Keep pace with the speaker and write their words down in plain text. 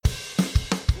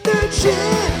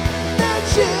nerd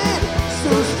shit.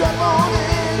 So strap on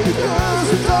in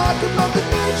because we're talking about the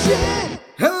nerd shit.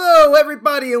 Hello,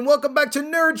 everybody, and welcome back to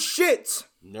Nerd Shit.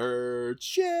 Nerd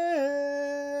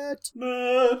shit.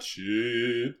 Nerd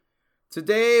shit.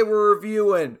 Today we're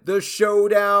reviewing the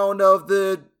showdown of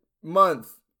the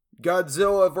month,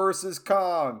 Godzilla vs.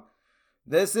 Kong.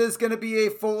 This is going to be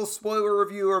a full spoiler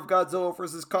review of Godzilla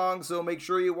vs. Kong, so make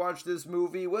sure you watch this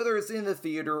movie, whether it's in the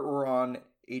theater or on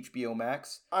HBO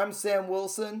Max. I'm Sam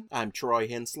Wilson. I'm Troy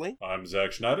Hensley. I'm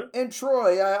Zack Schneider. And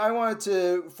Troy, I wanted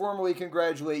to formally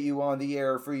congratulate you on the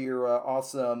air for your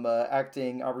awesome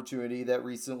acting opportunity that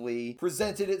recently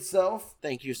presented itself.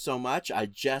 Thank you so much. I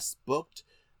just booked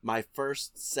my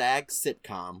first SAG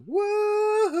sitcom.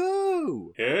 Woohoo!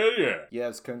 Hell yeah.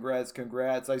 Yes, congrats.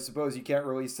 I suppose you can't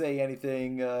really say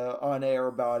anything on air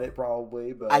about it,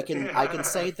 probably, but I can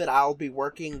say that I'll be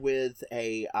working with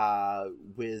a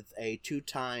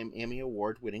two-time Emmy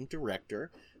Award-winning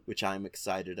director, which I'm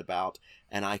excited about,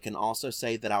 and I can also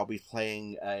say that I'll be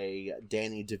playing a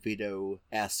Danny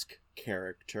DeVito-esque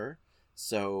character.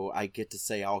 So I get to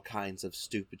say all kinds of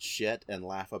stupid shit and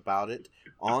laugh about it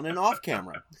on and off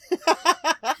camera.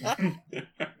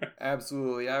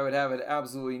 Absolutely. I would have it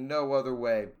absolutely no other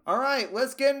way. All right,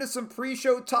 let's get into some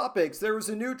pre-show topics. There was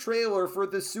a new trailer for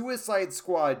The Suicide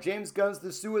Squad, James Gunn's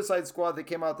The Suicide Squad, that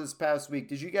came out this past week.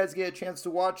 Did you guys get a chance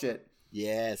to watch it?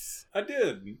 Yes. I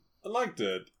did. I liked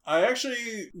it. I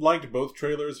actually liked both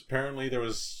trailers. Apparently there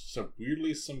was some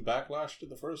backlash to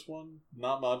the first one.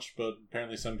 Not much, but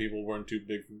apparently some people weren't too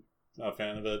big a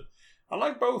fan of it. I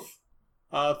liked both.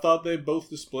 I thought they both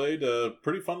displayed a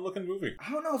pretty fun-looking movie. I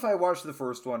don't know if I watched the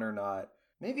first one or not.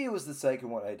 Maybe it was the second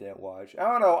one I didn't watch. I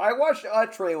don't know. I watched a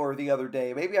trailer the other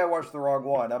day. Maybe I watched the wrong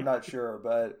one. I'm not sure.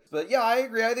 But yeah, I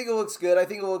agree. I think it looks good. I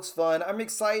think it looks fun. I'm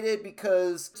excited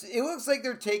because it looks like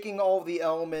they're taking all of the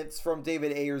elements from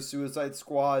David Ayer's Suicide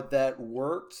Squad that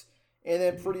worked and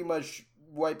then pretty much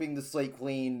wiping the slate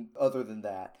clean other than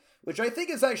that. Which I think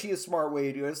is actually a smart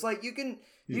way to do it. It's like you can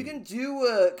do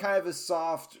a kind of a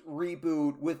soft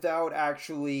reboot without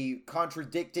actually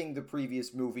contradicting the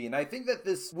previous movie. And I think that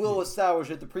this will establish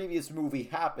that the previous movie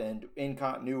happened in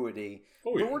continuity.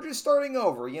 Oh, yeah. But we're just starting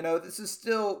over. You know, this is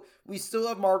still, we still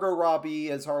have Margot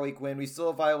Robbie as Harley Quinn. We still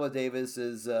have Viola Davis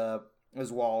as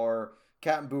Waller,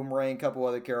 Captain Boomerang, a couple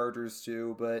other characters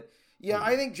too. But yeah,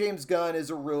 I think James Gunn is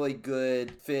a really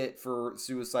good fit for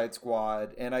Suicide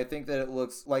Squad, and I think that it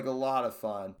looks like a lot of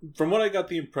fun. From what I got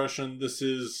the impression, this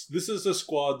is a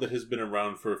squad that has been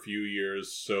around for a few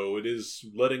years, so it is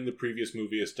letting the previous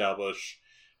movie establish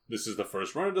this is the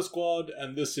first run of the squad,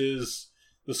 and this is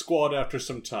the squad after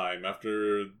some time,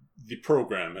 after the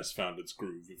program has found its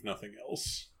groove, if nothing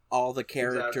else. All the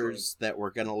characters that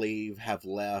were going to leave have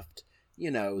left. You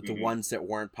know, the ones that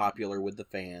weren't popular with the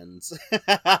fans.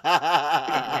 And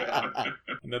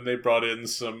then they brought in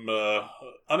some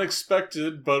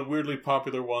unexpected but weirdly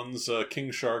popular ones. King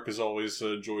Shark is always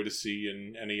a joy to see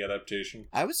in any adaptation.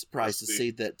 I was surprised to see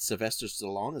that Sylvester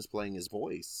Stallone is playing his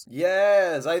voice.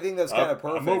 Yes, I think that's kind of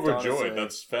perfect. I'm overjoyed. Honestly.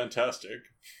 That's fantastic.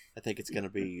 I think it's going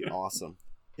to be awesome.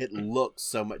 It looks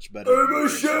so much better. I'm a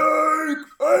shark!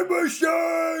 I'm a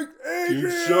shark! King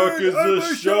Adrian, Shark is I'm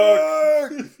the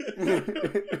shark!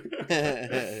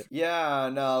 Yeah,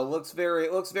 no, it looks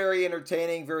very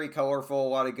entertaining, very colorful, a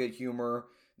lot of good humor.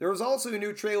 There was also a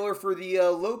new trailer for the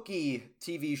Loki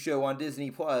TV show on Disney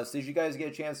Plus. Did you guys get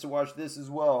a chance to watch this as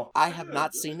well? I have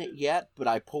not seen it yet, but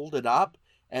I pulled it up,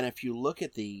 and if you look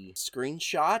at the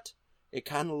screenshot, it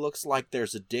kind of looks like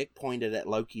there's a dick pointed at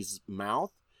Loki's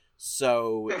mouth.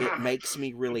 So it makes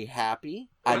me really happy.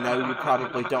 I know you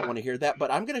probably don't want to hear that, but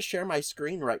I'm going to share my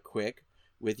screen right quick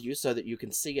with you so that you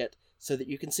can see it, so that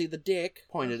you can see the dick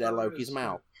pointed at Loki's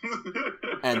mouth.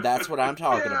 And that's what I'm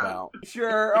talking about.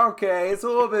 Sure, okay, it's a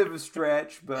little bit of a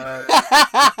stretch, but...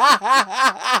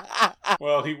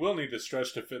 Well, he will need to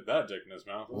stretch to fit that dick in his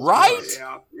mouth. Right?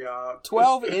 Yeah.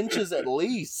 12 inches at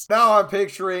least. Now I'm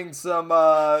picturing some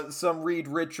Reed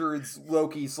Richards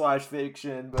Loki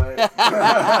 /fiction, but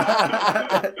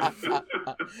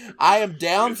I am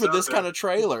down for this kind of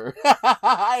trailer.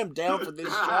 I am down for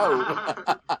this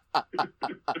show.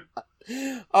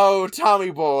 Oh,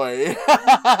 Tommy boy.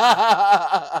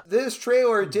 This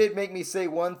trailer did make me say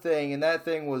one thing, and that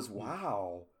thing was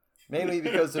wow. Mainly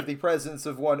because of the presence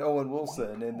of one Owen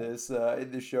Wilson in this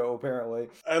show, apparently.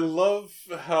 I love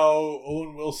how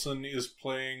Owen Wilson is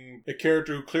playing a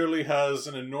character who clearly has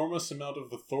an enormous amount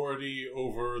of authority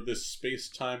over this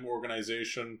space-time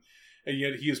organization, and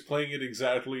yet he is playing it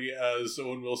exactly as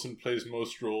Owen Wilson plays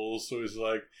most roles. So he's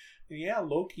like, yeah,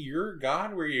 Loki, you're a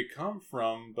god where you come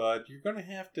from, but you're going to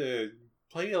have to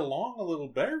play along a little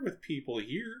better with people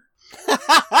here.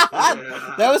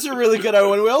 That was a really good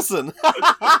Owen Wilson.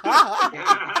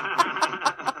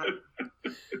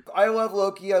 I love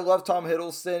Loki, I love Tom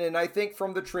Hiddleston, and I think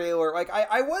from the trailer, like,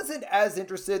 I wasn't as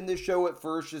interested in this show at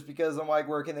first just because I'm like,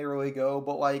 where can they really go?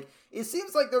 But, like, it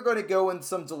seems like they're going to go in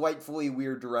some delightfully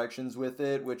weird directions with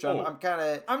it, which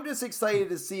I'm just excited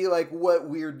to see, like, what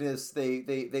weirdness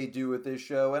they do with this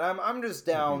show, and I'm just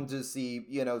down to see,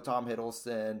 you know, Tom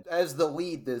Hiddleston as the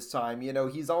lead this time. You know,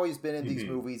 he's always been in these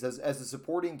movies as a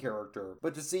supporting character,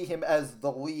 but to see him as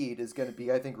the lead is going to be,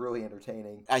 I think, really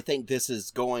entertaining. I think this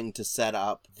is going to set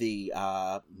up the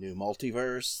new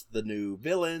multiverse, the new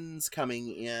villains coming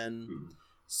in.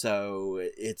 So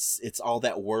it's all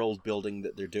that world building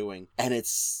that they're doing, and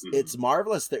it's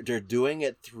marvelous that they're doing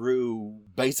it through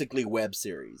basically web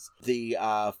series. The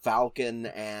Falcon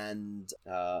and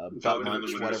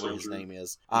Munch, whatever his name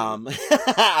is.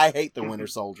 I hate the Winter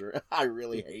Soldier. I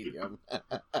really hate him.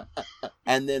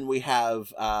 And then we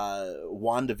have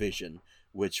WandaVision,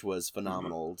 which was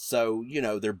phenomenal. So, you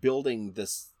know, they're building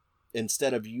this.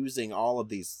 Instead of using all of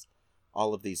these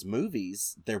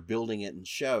movies, they're building it in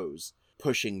shows,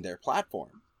 pushing their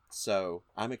platform. So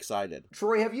I'm excited.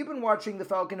 Troy, have you been watching The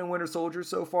Falcon and Winter Soldier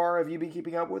so far? Have you been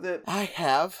keeping up with it? I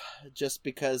have, just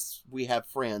because we have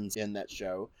friends in that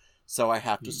show, so I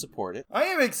have to support it. I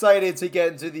am excited to get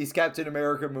into these Captain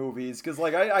America movies, because,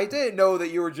 like, I didn't know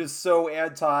that you were just so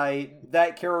anti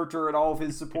that character and all of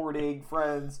his supporting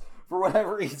friends for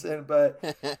whatever reason, but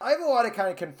I have a lot of kind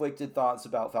of conflicted thoughts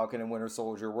about Falcon and Winter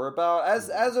Soldier. We're about,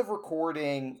 as of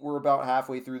recording, we're about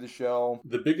halfway through the show.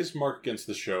 The biggest mark against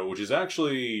the show, which is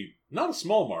actually not a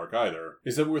small mark either,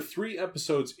 is that we're 3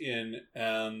 episodes in,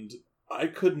 and I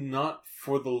could not,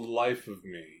 for the life of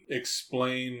me,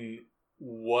 explain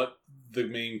what the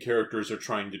main characters are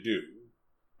trying to do.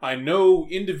 I know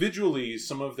individually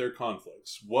some of their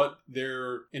conflicts, what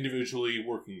they're individually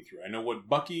working through. I know what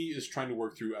Bucky is trying to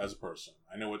work through as a person.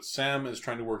 I know what Sam is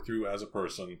trying to work through as a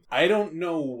person. I don't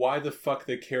know why the fuck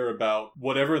they care about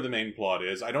whatever the main plot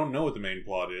is. I don't know what the main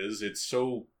plot is. It's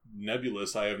so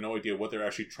nebulous. I have no idea what they're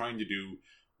actually trying to do,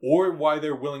 or why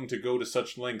they're willing to go to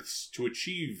such lengths to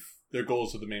achieve their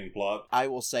goals of the main plot. I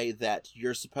will say that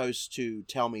you're supposed to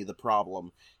tell me the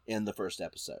problem in the first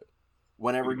episode.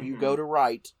 Whenever you go to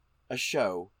write a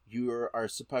show, you are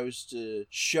supposed to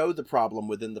show the problem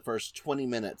within the first 20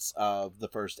 minutes of the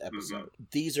first episode.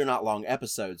 These are not long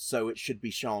episodes, so it should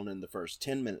be shown in the first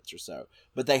 10 minutes or so.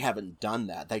 But they haven't done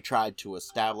that. They tried to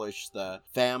establish the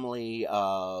family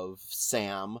of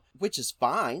Sam, which is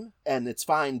fine. And it's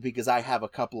fine because I have a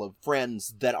couple of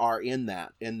friends that are in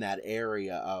that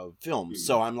area of films.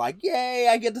 So I'm like, yay,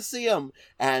 I get to see them.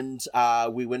 And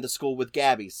we went to school with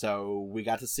Gabby, so we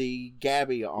got to see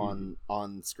Gabby on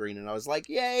screen. And I was like,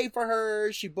 yay for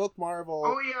her, she booked Marvel.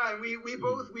 Oh yeah, and we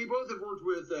both have worked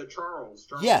with Charles.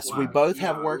 Yes, Black. we both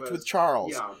have worked with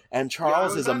Charles, and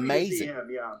Charles is amazing.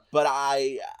 Him, but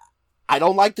I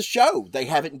don't like the show. They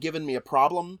haven't given me a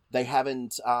problem. They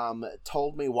haven't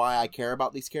told me why I care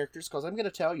about these characters, because I'm going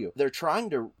to tell you, they're trying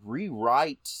to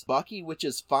rewrite Bucky, which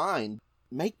is fine.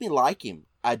 Make me like him.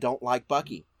 I don't like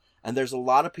Bucky, and there's a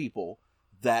lot of people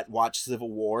that watch Civil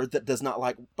War that does not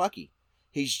like Bucky.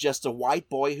 He's just a white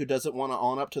boy who doesn't want to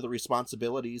own up to the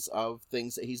responsibilities of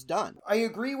things that he's done. I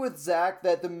agree with Zach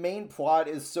that the main plot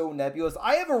is so nebulous.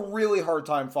 I have a really hard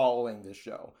time following this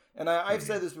show. And I've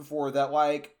said this before, that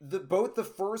like both the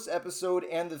first episode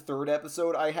and the third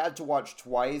episode I had to watch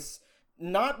twice.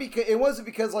 Not because it wasn't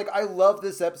because like I love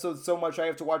this episode so much I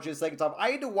have to watch it a second time.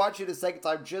 I had to watch it a second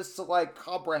time just to like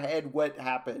comprehend what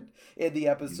happened in the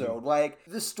episode. Like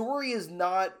the story is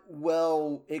not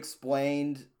well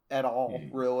explained at all,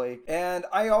 really. And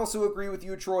I also agree with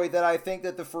you, Troy, that I think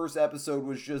that the first episode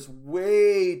was just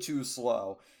way too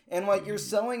slow. And like you're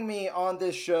selling me on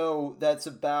this show that's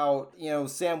about, you know,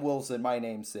 Sam Wilson, my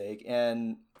namesake,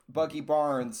 and Bucky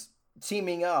Barnes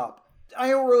teaming up. I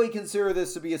don't really consider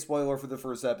this to be a spoiler for the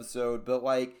first episode, but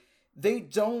like they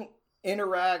don't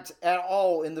interact at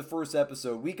all in the first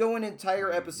episode. We go an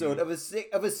entire episode of a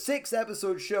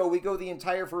 6-episode show. We go the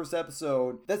entire first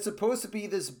episode that's supposed to be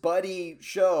this buddy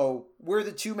show where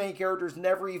the two main characters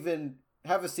never even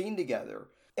have a scene together.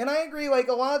 And I agree, like,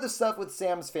 a lot of the stuff with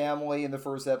Sam's family in the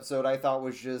first episode I thought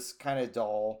was just kind of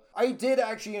dull. I did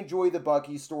actually enjoy the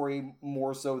Bucky story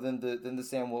more so than the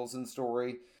Sam Wilson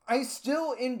story. I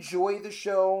still enjoy the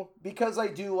show because I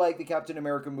do like the Captain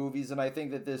America movies, and I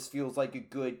think that this feels like a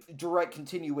good direct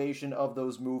continuation of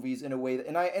those movies in a way that,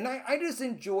 and I just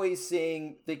enjoy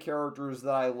seeing the characters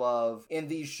that I love in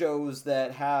these shows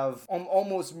that have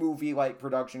almost movie-like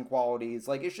production qualities.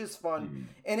 Like, it's just fun,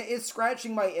 and it's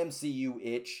scratching my MCU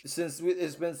itch since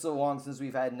it's been so long since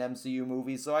we've had an MCU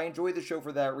movie, so I enjoy the show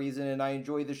for that reason, and I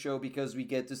enjoy the show because we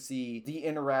get to see the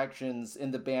interactions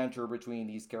and the banter between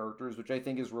these characters, which I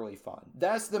think is really fun.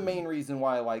 That's the main reason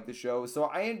why I like the show. So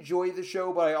I enjoy the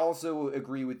show, but I also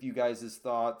agree with you guys'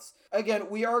 thoughts. Again,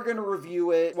 we are going to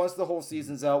review it. Once the whole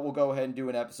season's out, we'll go ahead and do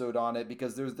an episode on it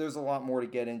because there's a lot more to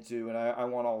get into, and I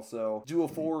want to also do a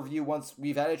full review once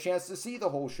we've had a chance to see the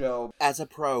whole show. As a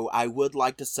pro, I would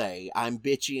like to say I'm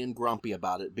bitchy and grumpy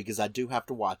about it because I do have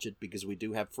to watch it because we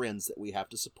do have friends that we have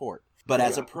to support. But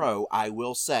as a pro, I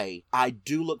will say I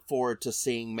do look forward to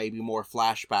seeing maybe more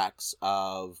flashbacks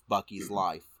of Bucky's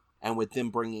life. And with them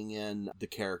bringing in the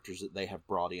characters that they have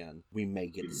brought in, we may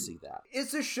get to see that.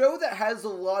 It's a show that has a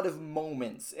lot of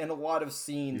moments and a lot of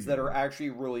scenes that are actually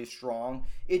really strong.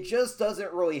 It just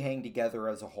doesn't really hang together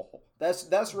as a whole.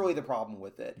 That's really the problem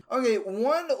with it. Okay,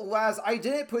 I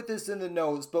didn't put this in the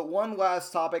notes, but one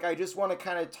last topic I just want to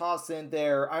kind of toss in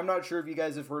there. I'm not sure if you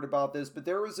guys have heard about this, but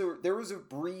there was a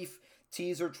brief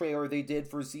teaser trailer they did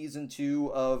for season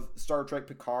 2 of Star Trek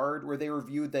Picard where they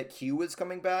reviewed that Q is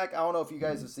coming back. I don't know if you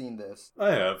guys have seen this.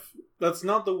 I have. That's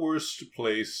not the worst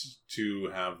place to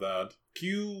have that.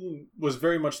 Q was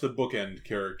very much the bookend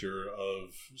character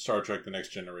of Star Trek The Next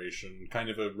Generation. Kind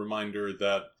of a reminder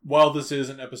that while this is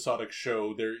an episodic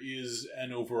show, there is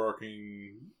an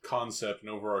overarching concept, an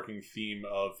overarching theme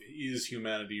of, is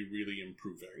humanity really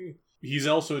improving? He's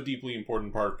also a deeply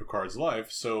important part of Picard's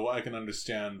life, so I can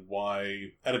understand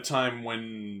why, at a time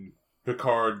when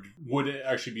Picard would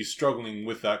actually be struggling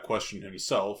with that question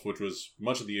himself, which was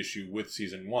much of the issue with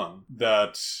Season 1,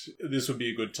 that this would be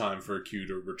a good time for Q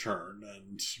to return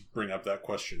and bring up that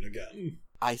question again.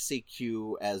 I see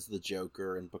Q as the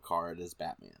Joker and Picard as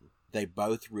Batman. They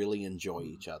both really enjoy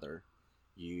each other.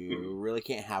 You really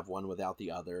can't have one without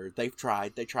the other. They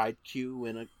tried Q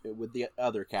with the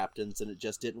other captains, and it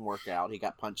just didn't work out. He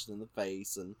got punched in the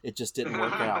face, and it just didn't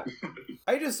work out.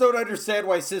 I just don't understand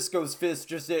why Sisko's fist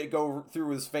just didn't go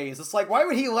through his face. It's like, why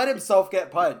would he let himself get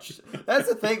punched? That's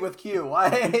the thing with Q. Why?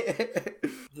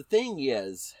 The thing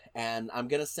is, and I'm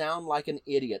going to sound like an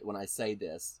idiot when I say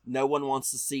this, no one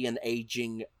wants to see an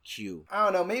aging Q. I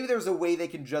don't know, maybe there's a way they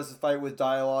can justify it with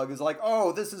dialogue. It's like,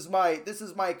 oh, this is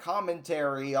my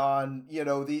commentary on,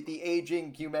 the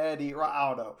aging humanity, or I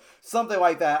don't know. Something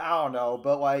like that, I don't know.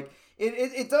 But like,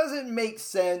 it doesn't make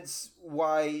sense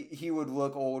why he would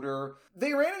look older.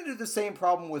 They ran into the same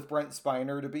problem with Brent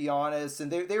Spiner, to be honest,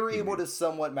 and they were able to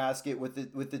somewhat mask it with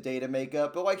the Data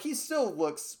makeup, but like, he still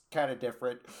looks kind of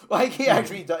different. Like, he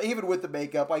actually does, even with the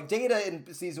makeup. Like, Data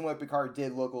in season 1 Picard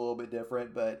did look a little bit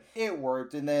different, but it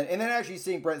worked. And then actually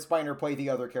seeing Brent Spiner play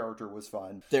the other character was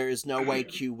fun. There is no way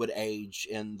Q would age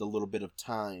in the little bit of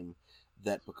time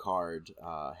that Picard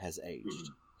has aged.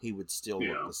 He would still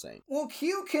look the same. Well,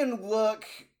 Q can look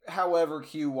however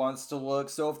Q wants to look,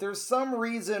 so if there's some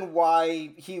reason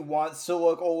why he wants to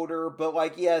look older, but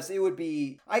like, yes, it would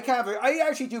be... I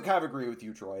actually do kind of agree with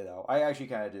you, Troy, though. I actually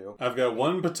kind of do. I've got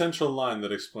one potential line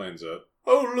that explains it.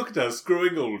 Oh, look at us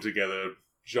growing old together,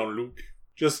 Jean-Luc.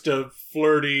 Just a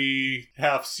flirty,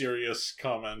 half-serious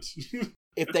comment.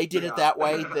 If they did it that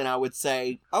way, then I would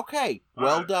say, okay,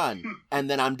 well done. And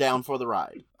then I'm down for the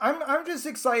ride. I'm just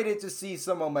excited to see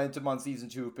some momentum on season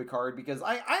 2 of Picard, because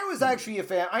I was actually a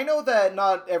fan. I know that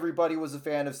not everybody was a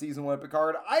fan of season 1 of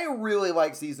Picard. I really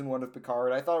liked season 1 of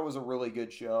Picard. I thought it was a really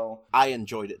good show. I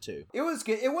enjoyed it too. It was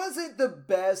good. It wasn't the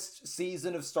best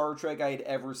season of Star Trek I had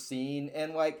ever seen,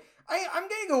 and like, I'm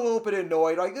getting a little bit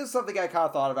annoyed. Like, this is something I kind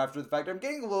of thought of after the fact. I'm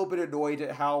getting a little bit annoyed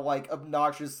at how, like,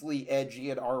 obnoxiously edgy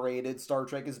and R-rated Star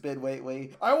Trek has been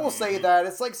lately. I will say that.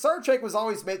 It's like, Star Trek was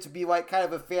always meant to be, like, kind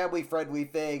of a family-friendly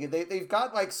thing. And they've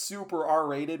got, like, super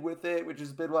R-rated with it, which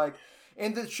has been, like...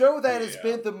 And the show that has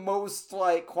been the most,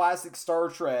 like, classic Star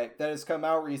Trek that has come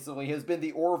out recently has been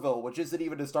The Orville, which isn't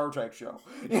even a Star Trek show.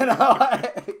 You know?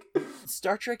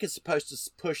 Star Trek is supposed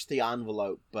to push the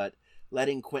envelope, but...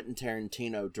 letting Quentin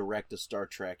Tarantino direct a Star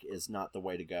Trek is not the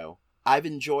way to go. I've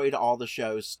enjoyed all the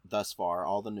shows thus far,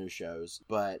 all the new shows,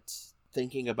 but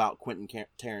thinking about Quentin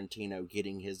Tarantino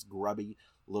getting his grubby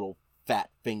little fat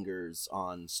fingers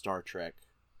on Star Trek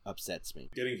upsets me.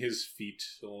 Getting his feet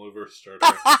all over Star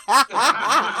Trek.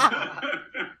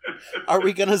 Are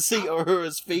we gonna see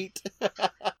Uhura's feet?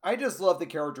 I just love the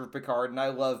character of Picard, and I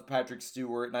love Patrick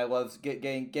Stewart, and I love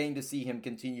getting to see him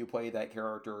continue play that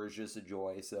character is just a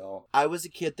joy. So I was a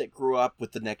kid that grew up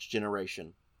with the Next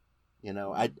Generation. You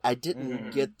know, I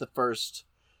didn't get the first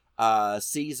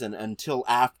season until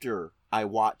after I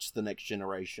watched the Next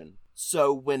Generation.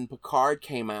 So when Picard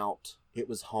came out, it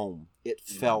was home. It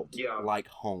felt like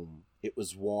home. It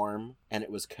was warm, and it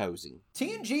was cozy.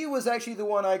 TNG was actually the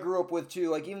one I grew up with,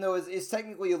 too. Like, even though it's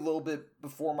technically a little bit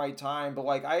before my time, but,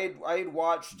 like, I had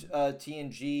watched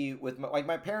TNG with...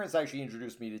 my parents actually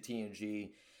introduced me to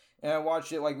TNG, and I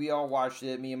watched it, like, we all watched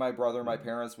it. Me and my brother and my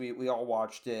parents, we all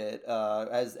watched it.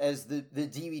 As the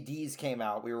DVDs came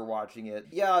out, we were watching it.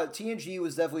 Yeah, TNG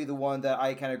was definitely the one that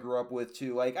I kind of grew up with,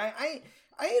 too. Like, I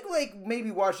had, like, maybe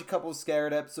watched a couple of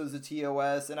Scared episodes of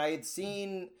TOS, and I had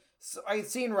seen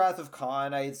Wrath of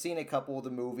Khan, I had seen a couple of the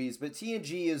movies, but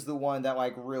TNG is the one that,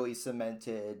 like, really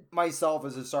cemented myself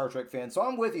as a Star Trek fan. So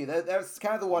I'm with you. That's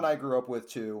kind of the one I grew up with,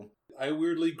 too. I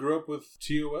weirdly grew up with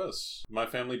TOS. My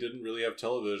family didn't really have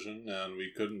television, and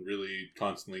we couldn't really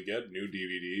constantly get new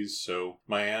DVDs, so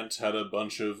my aunt had a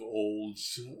bunch of old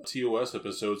TOS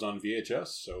episodes on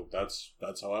VHS, so that's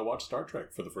how I watched Star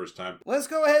Trek for the first time. Let's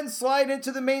go ahead and slide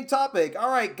into the main topic. All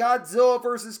right, Godzilla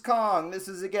vs. Kong. This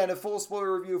is, again, a full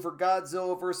spoiler review for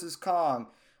Godzilla vs. Kong.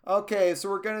 Okay, so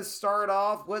we're going to start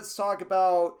off. Let's talk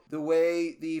about the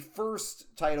way the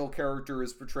first title character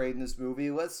is portrayed in this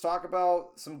movie. Let's talk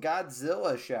about some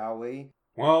Godzilla, shall we?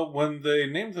 Well, when they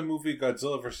named the movie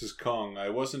Godzilla vs. Kong,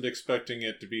 I wasn't expecting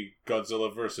it to be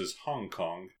Godzilla vs. Hong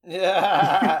Kong.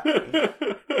 Yeah.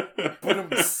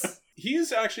 He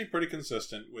is actually pretty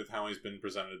consistent with how he's been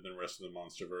presented in the rest of the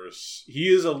Monsterverse. He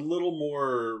is a little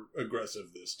more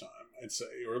aggressive this time, I'd say,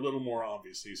 or a little more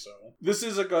obviously so. This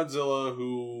is a Godzilla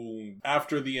who,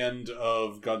 after the end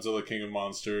of Godzilla King of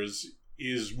Monsters,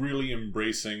 is really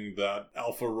embracing that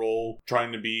alpha role,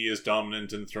 trying to be as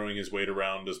dominant and throwing his weight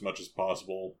around as much as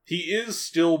possible. He is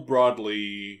still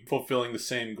broadly fulfilling the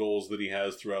same goals that he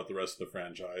has throughout the rest of the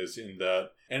franchise, in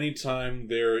that anytime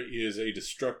there is a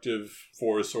destructive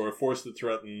force or a force that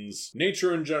threatens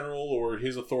nature in general or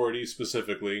his authority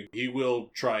specifically, he will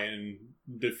try and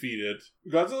defeat it.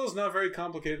 Godzilla's not very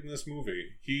complicated in this movie.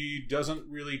 He doesn't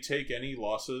really take any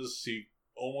losses. He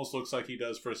almost looks like he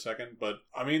does for a second, but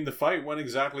I mean, the fight went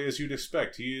exactly as you'd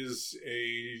expect. He is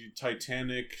a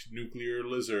titanic nuclear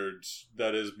lizard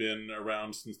that has been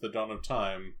around since the dawn of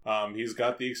time. He's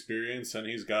got the experience and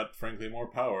he's got, frankly, more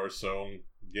power, so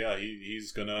yeah,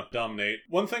 he's gonna dominate.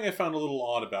 One thing I found a little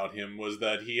odd about him was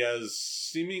that he has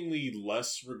seemingly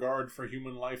less regard for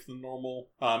human life than normal.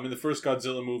 In the first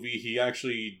Godzilla movie, he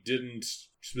actually didn't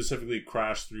specifically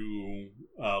crash through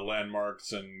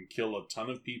landmarks and kill a ton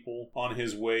of people on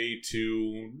his way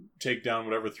to take down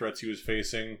whatever threats he was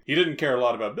facing. He didn't care a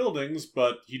lot about buildings,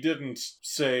 but he didn't,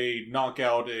 say, knock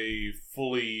out a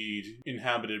fully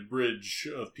inhabited bridge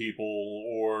of people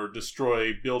or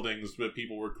destroy buildings that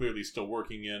people were clearly still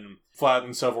working in,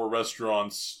 flatten several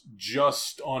restaurants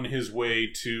just on his way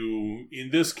to,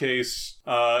 in this case,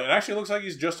 it actually looks like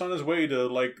he's just on his way to,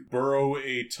 like, burrow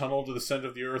a tunnel to the center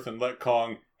of the earth and let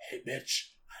Kong, "Hey,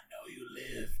 bitch, I know you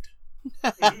lived."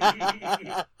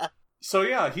 So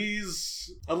yeah,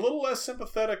 he's a little less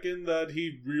sympathetic in that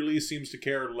he really seems to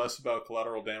care less about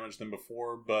collateral damage than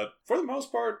before, but for the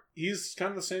most part, he's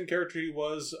kind of the same character he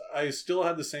was. I still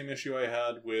had the same issue I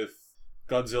had with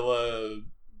Godzilla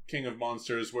King of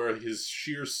Monsters, where his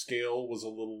sheer scale was a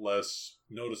little less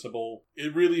noticeable.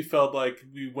 It really felt like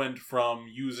we went from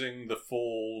using the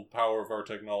full power of our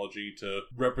technology to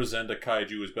represent a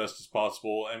kaiju as best as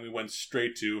possible, and we went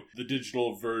straight to the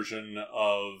digital version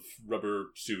of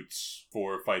rubber suits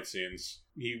for fight scenes.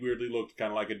 He weirdly looked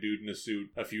kind of like a dude in a suit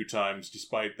a few times,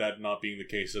 despite that not being the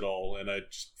case at all, and I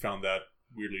just found that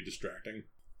weirdly distracting.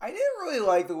 I didn't really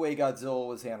like the way Godzilla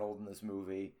was handled in this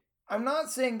movie. I'm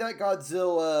not saying that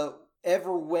Godzilla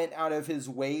ever went out of his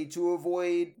way to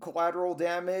avoid collateral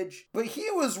damage, but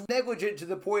he was negligent to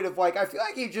the point of, like, I feel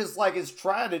like he just, like, is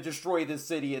trying to destroy the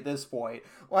city at this point.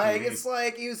 Like, it's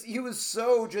like he was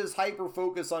so just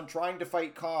hyper-focused on trying to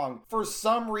fight Kong for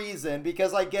some reason,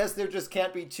 because I guess there just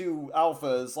can't be two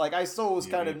alphas. Like, I still was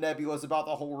kind of nebulous about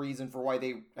the whole reason for why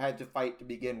they had to fight to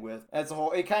begin with.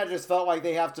 It kind of just felt like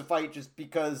they have to fight just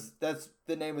because that's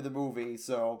the name of the movie,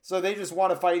 so they just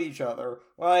want to fight each other.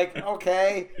 Like,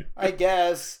 okay, I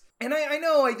guess. And I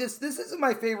know, like, this isn't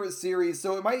my favorite series,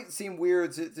 so it might seem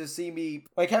weird to see me,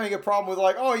 like, having a problem with,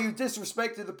 like, oh, you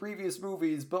disrespected the previous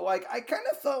movies, but, like, I kind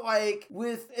of felt like,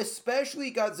 with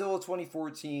especially Godzilla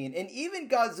 2014, and even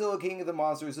Godzilla King of the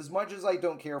Monsters, as much as I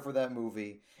don't care for that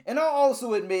movie, and I'll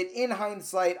also admit, in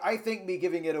hindsight, I think me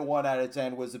giving it a 1 out of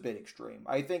 10 was a bit extreme.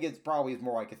 I think it's probably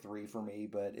more like a 3 for me,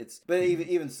 but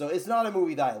even so, it's not a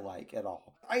movie that I like at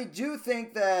all. I do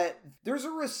think that there's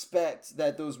a respect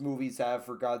that those movies have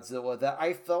for Godzilla that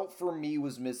I felt for me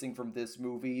was missing from this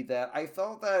movie, that I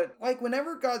felt that, like,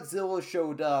 whenever Godzilla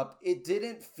showed up, it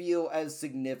didn't feel as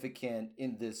significant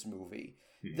in this movie.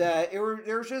 That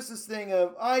there was just this thing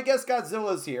of, oh, I guess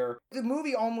Godzilla's here. The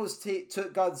movie almost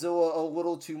took Godzilla a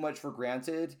little too much for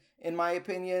granted, in my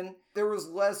opinion. There was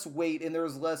less weight and there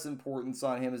was less importance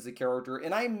on him as a character,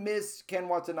 and I missed Ken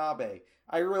Watanabe.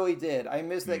 I really did. I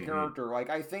miss that character. Like,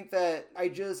 I think that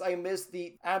I miss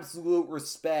the absolute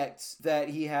respect that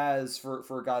he has for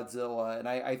Godzilla. And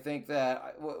I think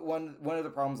that one of the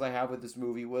problems I have with this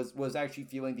movie was actually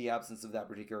feeling the absence of that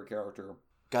particular character.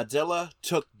 Godzilla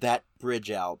took that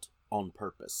bridge out on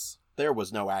purpose. There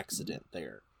was no accident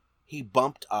there. He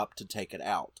bumped up to take it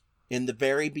out. In the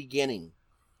very beginning,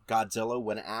 Godzilla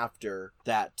went after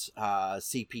that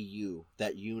CPU,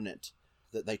 that unit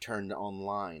that they turned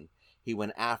online. He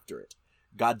went after it.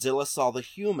 Godzilla saw the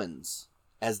humans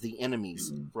as the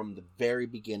enemies from the very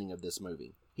beginning of this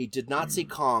movie. He did not see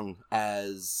Kong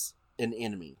as an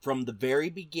enemy. From the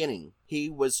very beginning, he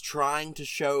was trying to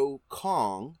show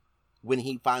Kong, when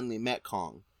he finally met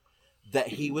Kong, that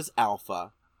he was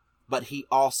alpha, but he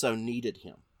also needed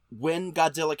him. When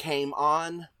Godzilla came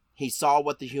on, he saw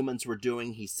what the humans were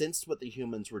doing, he sensed what the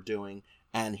humans were doing,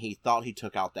 and he thought he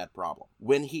took out that problem.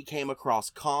 When he came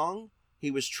across Kong, he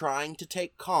was trying to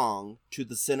take Kong to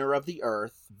the center of the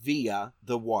earth via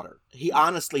the water. He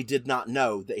honestly did not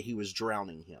know that he was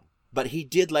drowning him, but he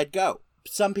did let go.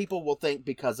 Some people will think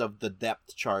because of the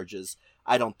depth charges.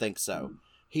 I don't think so.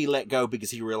 He let go because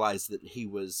he realized that he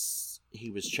was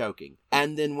choking.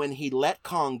 And then when he let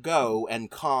Kong go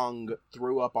and Kong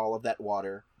threw up all of that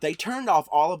water, they turned off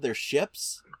all of their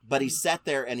ships, but he sat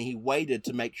there and he waited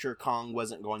to make sure Kong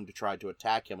wasn't going to try to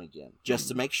attack him again. Just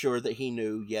to make sure that he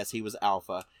knew, yes, he was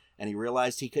alpha, and he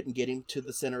realized he couldn't get him to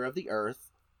the center of the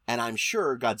earth, and I'm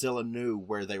sure Godzilla knew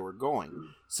where they were going.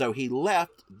 So he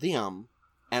left them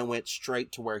and went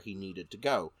straight to where he needed to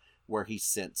go, where he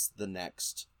sensed the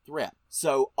next threat.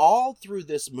 So all through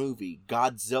this movie,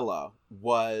 Godzilla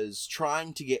was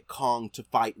trying to get Kong to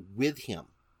fight with him,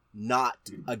 not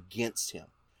against him.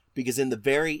 Because in the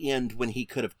very end, when he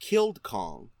could have killed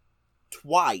Kong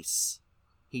twice,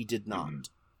 he did not.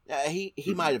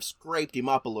 He might have scraped him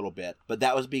up a little bit, but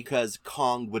that was because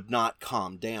Kong would not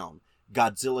calm down.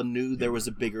 Godzilla knew there was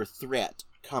a bigger threat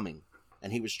coming,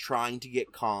 and he was trying to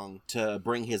get Kong to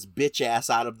bring his bitch ass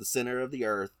out of the center of the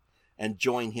earth and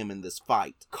join him in this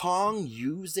fight. Kong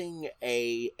using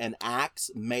an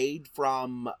axe made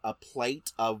from a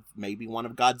plate of maybe one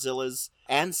of Godzilla's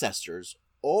ancestors,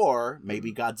 or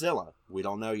maybe Godzilla, we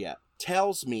don't know yet,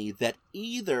 tells me that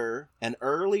either an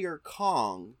earlier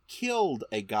Kong killed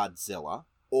a Godzilla,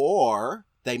 or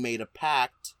they made a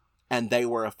pact and they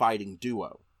were a fighting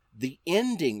duo. The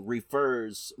ending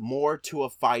refers more to a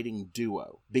fighting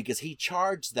duo, because he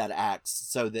charged that axe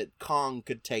so that Kong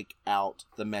could take out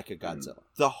the Mechagodzilla.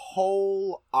 The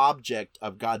whole object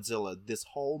of Godzilla, this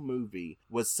whole movie,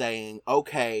 was saying,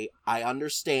 okay, I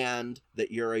understand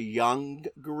that you're a young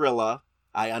gorilla.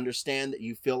 I understand that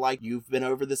you feel like you've been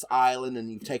over this island and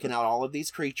you've taken out all of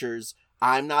these creatures.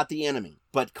 I'm not the enemy.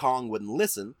 But Kong wouldn't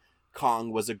listen.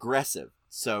 Kong was aggressive.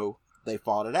 So they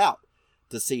fought it out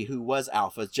to see who was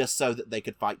alpha, just so that they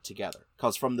could fight together.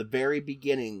 Because from the very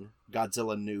beginning,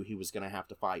 Godzilla knew he was going to have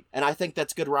to fight. And I think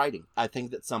that's good writing. I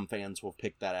think that some fans will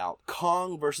pick that out.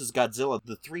 Kong versus Godzilla,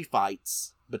 the 3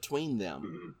 fights between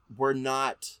them were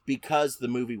not because the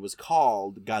movie was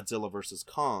called Godzilla vs.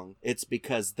 Kong. It's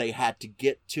because they had to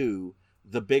get to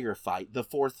the bigger fight, the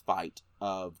 4th fight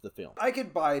of the film. I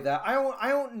could buy that. I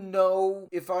don't know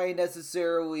if I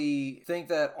necessarily think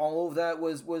that all of that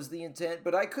was the intent,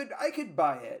 but I could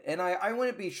buy it, and I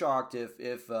wouldn't be shocked if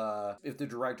the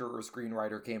director or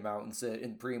screenwriter came out and said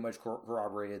and pretty much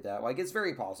corroborated that. Like, it's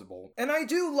very possible, and I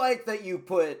do like that you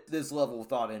put this level of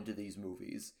thought into these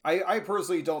movies. I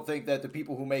personally don't think that the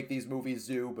people who make these movies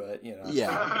do, but you know,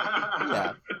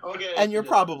 yeah. Okay, and you're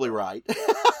probably right.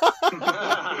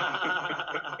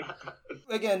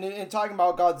 again, in talking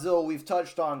about Godzilla, we've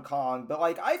touched on Kong, but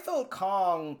like I felt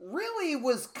Kong really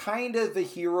was kind of the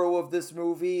hero of this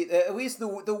movie. At least the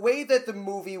way that the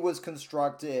movie was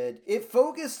constructed, it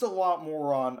focused a lot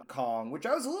more on Kong, which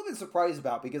I was a little bit surprised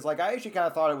about because like I actually kind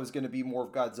of thought it was going to be more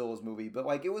of Godzilla's movie, but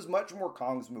like it was much more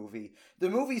Kong's movie. The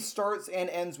movie starts and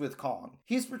ends with Kong.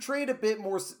 He's portrayed a bit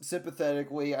more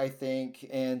sympathetically, I think,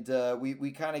 and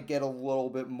we kind of get a little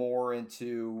bit more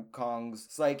into Kong's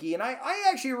psyche, and I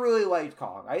actually really liked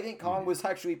Kong. I think Kong was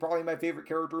actually probably my favorite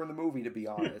character in the movie, to be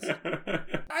honest.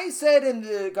 I said in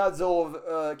the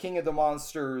Godzilla King of the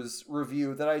Monsters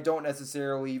review that I don't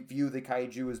necessarily view the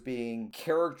kaiju as being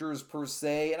characters per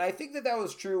se, and I think that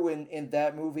was true in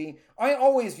that movie. I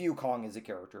always view Kong as a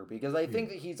character because I think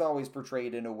that he's always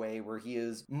portrayed in a way where he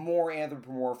is more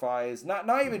anthropomorphized,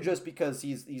 not even just because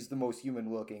he's the most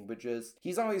human looking, but just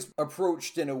he's always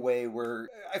approached in a way where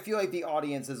I feel like the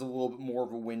audience is a little bit more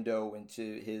of a window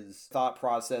into his thought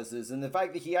processes, and the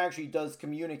fact that he actually does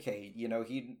communicate, you know,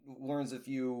 he learns a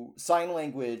few sign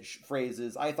language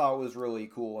phrases, I thought was really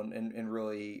cool and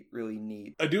really, really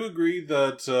neat. I do agree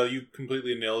that you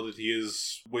completely nailed it. He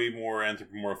is way more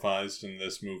anthropomorphized in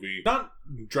this movie. Not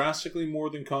drastically more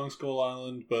than Kong Skull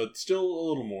Island, but still a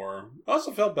little more. I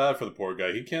also felt bad for the poor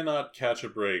guy. He cannot catch a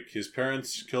break. His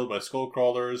parents killed by skull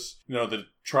crawlers. You know, the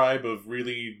tribe of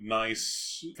really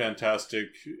nice, fantastic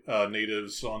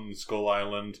natives on Skull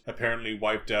Island apparently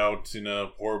wiped out in a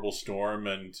horrible storm,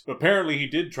 and apparently he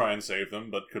did try and save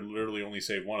them, but could literally only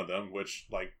save one of them, which,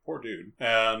 like, poor dude.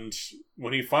 And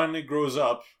when he finally grows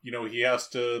up, you know, he has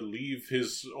to leave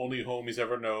his only home he's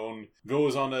ever known,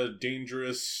 goes on a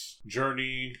dangerous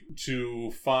journey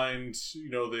to find, you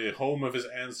know, the home of his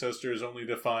ancestors, only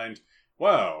to find,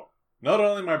 wow, not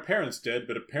only my parents dead,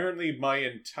 but apparently my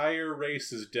entire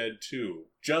race is dead too.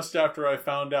 Just after I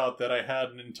found out that I had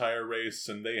an entire race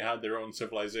and they had their own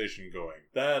civilization going.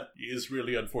 That is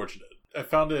really unfortunate. I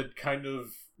found it kind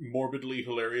of morbidly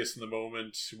hilarious in the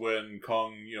moment when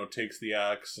Kong, you know, takes the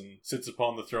axe and sits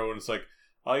upon the throne. It's like,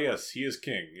 ah yes, he is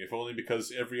king, if only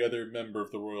because every other member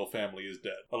of the royal family is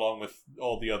dead, along with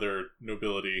all the other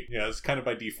nobility. Yeah, it's kind of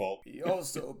by default. He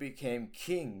also became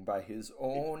king by his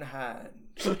own hand.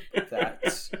 That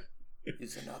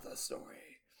is another story.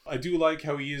 I do like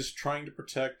how he is trying to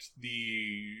protect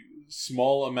the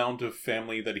small amount of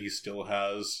family that he still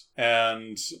has.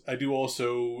 And I do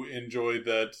also enjoy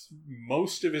that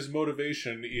most of his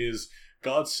motivation is,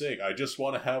 God's sake, I just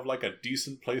want to have like a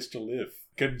decent place to live.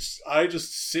 Can I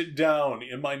just sit down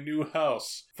in my new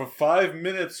house for 5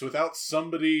 minutes without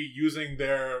somebody using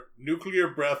their nuclear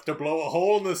breath to blow a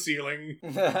hole in the ceiling?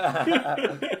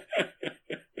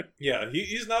 Yeah,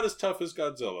 he's not as tough as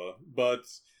Godzilla, but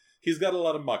he's got a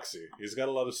lot of moxie. He's got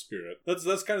a lot of spirit.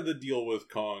 That's kind of the deal with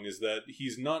Kong, is that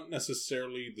he's not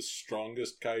necessarily the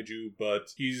strongest kaiju,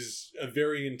 but he's a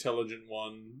very intelligent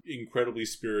one, incredibly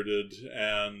spirited,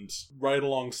 and right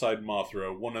alongside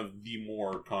Mothra, one of the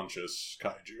more conscientious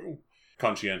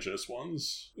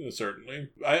ones, certainly.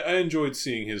 I enjoyed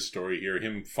seeing his story here,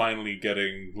 him finally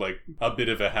getting, like, a bit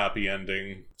of a happy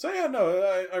ending. So yeah,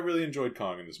 no, I really enjoyed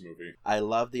Kong in this movie. I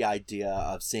love the idea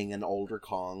of seeing an older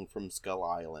Kong from Skull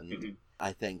Island. Mm-hmm.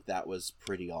 I think that was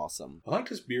pretty awesome. I liked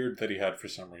his beard that he had for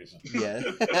some reason. Yeah.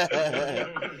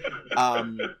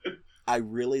 I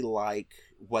really like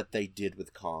what they did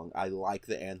with Kong. I like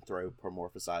the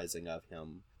anthropomorphizing of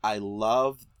him. I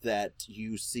love that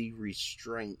you see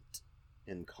restraint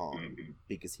in Kong,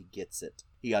 because he gets it.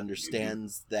 He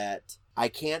understands that I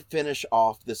can't finish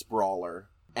off this brawler,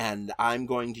 and I'm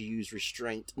going to use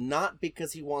restraint, not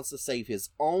because he wants to save his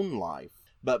own life,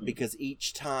 but because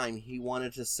each time he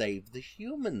wanted to save the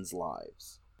humans'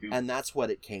 lives. And that's what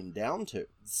it came down to.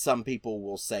 Some people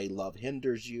will say love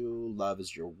hinders you, love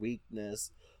is your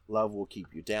weakness, love will keep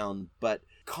you down, but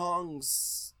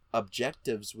Kong's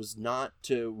objectives was not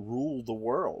to rule the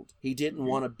world. He didn't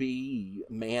want to be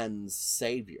man's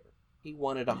savior. He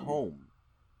wanted a home.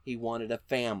 He wanted a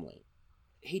family.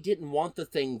 He didn't want the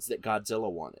things that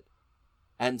Godzilla wanted.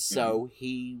 And so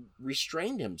he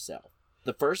restrained himself.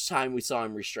 The first time we saw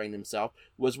him restrain himself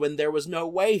was when there was no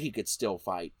way he could still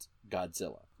fight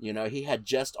Godzilla. You know, he had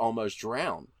just almost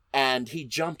drowned. And he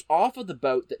jumped off of the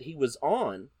boat that he was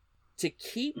on to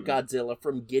keep Godzilla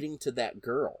from getting to that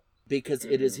girl, because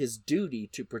it is his duty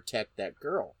to protect that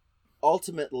girl.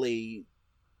 Ultimately,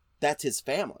 that's his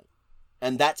family.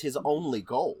 And that's his only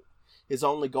goal. His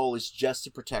only goal is just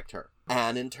to protect her.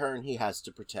 And in turn, he has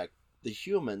to protect the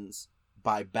humans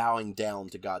by bowing down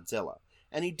to Godzilla.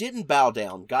 And he didn't bow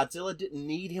down. Godzilla didn't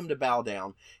need him to bow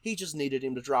down. He just needed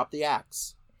him to drop the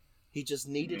axe. He just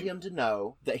needed him to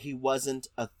know that he wasn't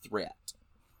a threat.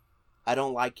 I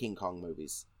don't like King Kong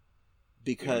movies.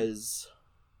 because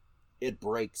it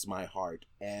breaks my heart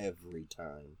every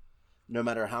time. No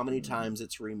matter how many times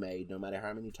it's remade, no matter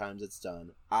how many times it's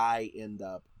done, I end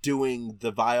up doing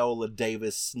the Viola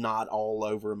Davis snot all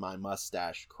over my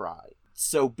mustache cry.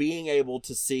 So being able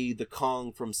to see the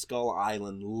Kong from Skull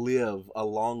Island live a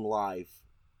long life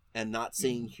and not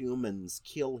seeing humans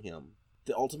kill him.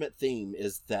 The ultimate theme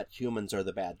is that humans are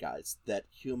the bad guys, that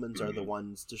humans are the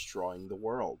ones destroying the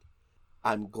world.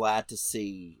 I'm glad to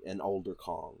see an older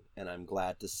Kong, and I'm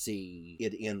glad to see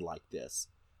it end like this.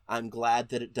 I'm glad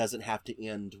that it doesn't have to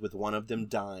end with one of them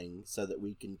dying so that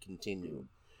we can continue.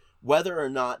 Whether or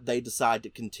not they decide to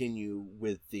continue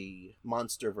with the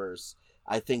Monsterverse,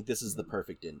 I think this is the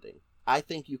perfect ending. I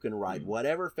think you can write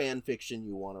whatever fan fiction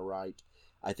you want to write.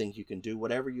 I think you can do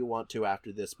whatever you want to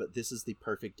after this, but this is the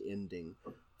perfect ending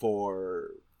for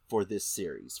this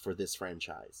series, for this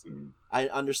franchise. I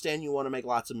understand you want to make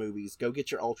lots of movies. Go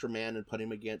get your Ultraman and put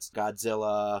him against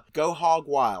Godzilla. Go hog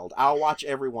wild. I'll watch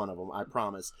every one of them, I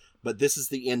promise. But this is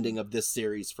the ending of this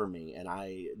series for me, and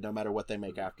no matter what they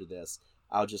make after this,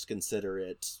 I'll just consider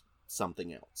it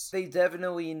something else. They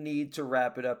definitely need to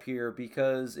wrap it up here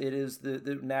because it is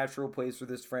the natural place for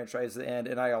this franchise to end,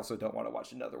 and I also don't want to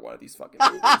watch another one of these fucking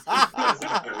movies.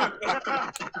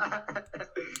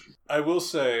 I will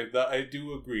say that I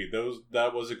do agree.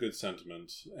 That was a good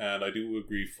sentiment, and I do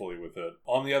agree fully with it.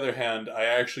 On the other hand, I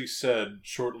actually said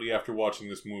shortly after watching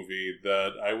this movie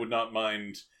that I would not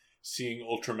mind seeing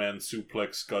Ultraman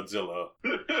suplex Godzilla.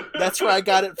 That's where I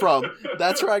got it from.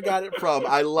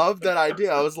 I love that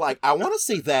idea. I was like, I want to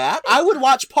see that. I would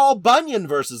watch Paul Bunyan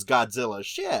versus Godzilla.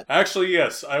 Shit. Actually,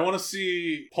 yes. I want to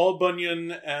see Paul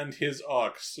Bunyan and his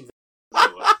ox versus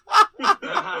Godzilla.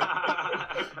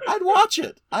 I'd watch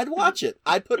it.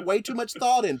 I'd put way too much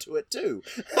thought into it, too.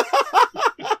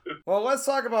 Well, let's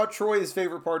talk about Troy's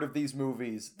favorite part of these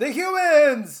movies. The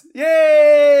humans!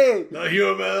 Yay! The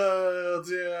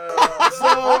humans, yeah! So,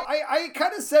 I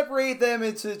kind of separate them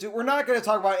into... We're not going to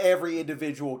talk about every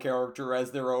individual character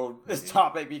as their own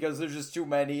topic because there's just too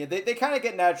many. They kind of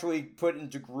get naturally put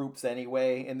into groups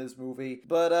anyway in this movie.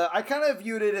 But I kind of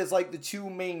viewed it as like the two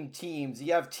main teams.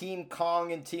 You have Team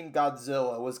Kong and Team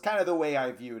Godzilla was kind of the way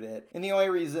I viewed it. And the only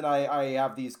reason I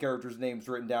have these characters' names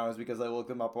written down is because I looked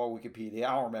them up on Wikipedia.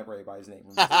 I don't remember anybody's name.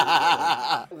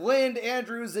 Lind,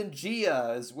 Andrews, and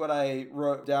Gia is what I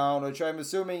wrote down, which I'm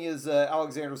assuming is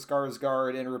Alexander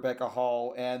Skarsgård and Rebecca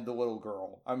Hall and the little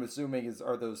girl. I'm assuming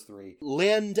are those three.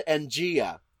 Lind and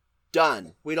Gia.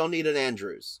 Done. We don't need an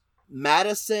Andrews.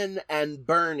 Madison and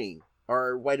Bernie.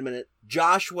 Or, wait a minute,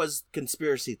 Josh was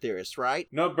conspiracy theorist, right?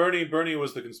 No, Bernie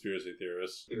was the conspiracy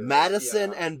theorist.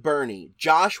 Madison and Bernie.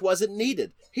 Josh wasn't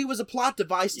needed. He was a plot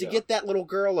device to get that little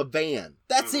girl a van.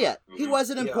 That's it. He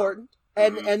wasn't important.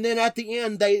 And then at the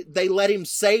end, they let him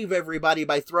save everybody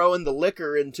by throwing the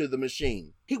liquor into the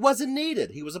machine. He wasn't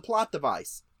needed. He was a plot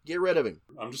device. Get rid of him.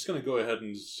 I'm just going to go ahead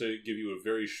and give you a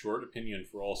very short opinion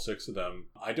for all six of them.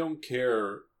 I don't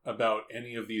care about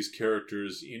any of these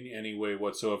characters in any way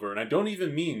whatsoever, and I don't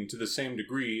even mean to the same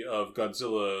degree of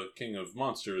Godzilla King of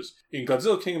Monsters. In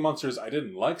Godzilla King of Monsters, I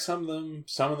didn't like some of them.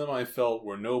 Some of them I felt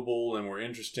were noble and were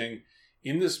interesting.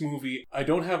 In this movie, I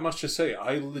don't have much to say.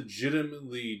 I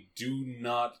legitimately do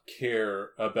not care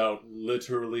about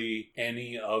literally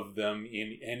any of them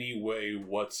in any way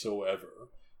whatsoever.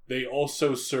 They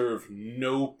also serve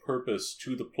no purpose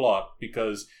to the plot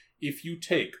because if you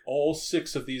take all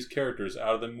six of these characters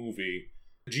out of the movie,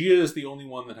 Gia is the only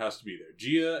one that has to be there.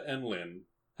 Gia and Lin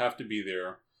have to be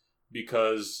there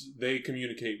because they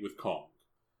communicate with Kong.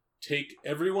 Take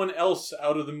everyone else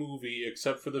out of the movie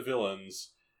except for the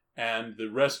villains, and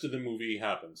the rest of the movie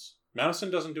happens.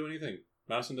 Madison doesn't do anything.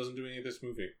 Madison doesn't do any of this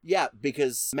movie. Yeah,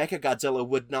 because Mechagodzilla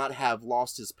would not have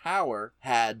lost his power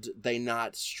had they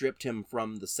not stripped him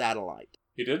from the satellite.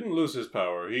 He didn't lose his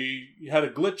power. He had a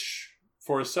glitch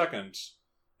for a second,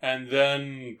 and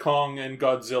then Kong and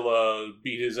Godzilla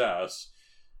beat his ass.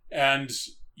 And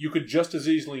you could just as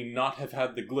easily not have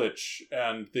had the glitch,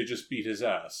 and they just beat his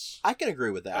ass. I can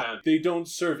agree with that. And they don't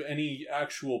serve any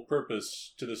actual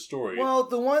purpose to the story. Well,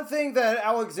 the one thing that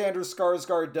Alexander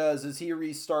Skarsgård does is he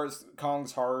restarts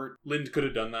Kong's heart. Lind could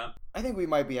have done that. I think we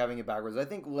might be having it backwards. I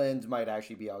think Lind might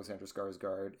actually be Alexander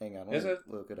Skarsgård. Hang on, Is it?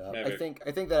 Look it up. Maybe.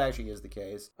 I think that actually is the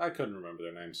case. I couldn't remember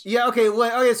their names. Yeah, okay,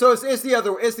 so it's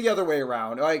the other way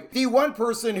around. Like, the one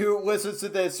person who listens to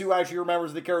this who actually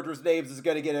remembers the characters' names is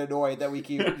gonna get annoyed that we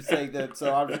keep saying that,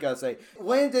 so I'm just gonna say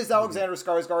Lind is Alexander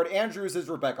Skarsgård, Andrews is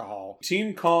Rebecca Hall.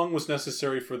 Team Kong was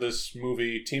necessary for this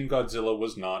movie. Team Godzilla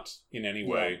was not in any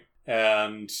way.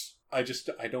 And I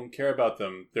don't care about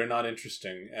them. They're not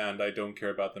interesting, and I don't care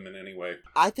about them in any way.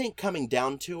 I think coming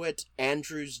down to it,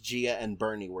 Andrews, Gia, and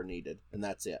Bernie were needed, and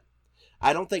that's it.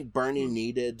 I don't think Bernie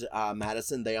needed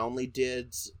Madison. They only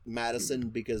did Madison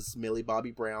because Millie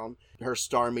Bobby Brown, her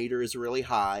star meter is really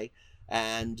high.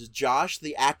 And Josh,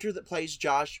 the actor that plays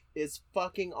Josh, is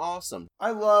fucking awesome.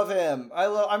 I love him.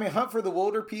 I mean, Hunt for the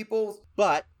Wilder People.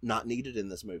 But not needed in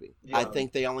this movie. Yeah. I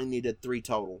think they only needed 3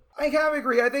 total. I kind of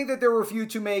agree. I think that there were a few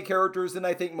too many characters, and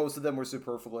I think most of them were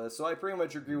superfluous. So I pretty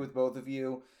much agree with both of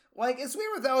you. Like, it's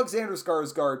weird with Alexander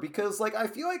Skarsgård because, like, I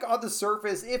feel like on the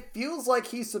surface, it feels like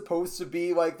he's supposed to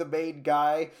be, like, the main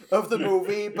guy of the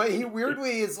movie, but he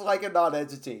weirdly is, like, a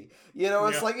non-entity. You know,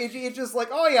 it's like, it's just like,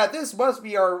 oh yeah, this must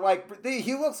be our, like,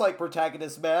 he looks like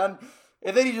protagonist, man.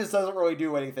 And then he just doesn't really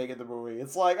do anything in the movie.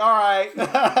 It's like, all right.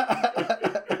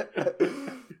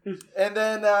 And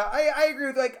then, I agree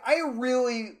with, like, I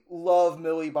really love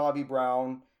Millie Bobby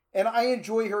Brown. And I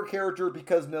enjoy her character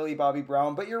because Millie Bobby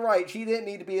Brown, but you're right, she didn't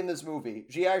need to be in this movie.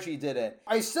 She actually didn't.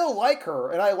 I still like her,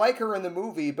 and I like her in the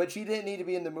movie, but she didn't need to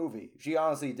be in the movie. She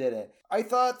honestly didn't. I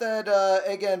thought that,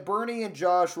 again, Bernie and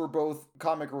Josh were both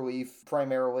comic relief,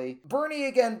 primarily. Bernie,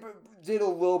 again, did a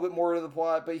little bit more to the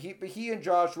plot, but he and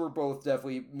Josh were both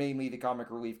definitely mainly the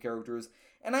comic relief characters.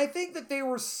 And I think that they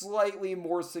were slightly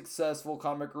more successful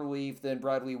comic relief than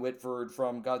Bradley Whitford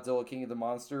from Godzilla King of the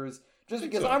Monsters. Just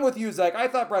because I'm with you, Zach. I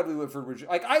thought Bradley Whitford was...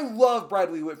 Like, I love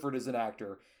Bradley Whitford as an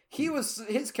actor.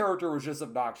 His character was just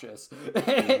obnoxious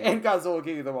in Godzilla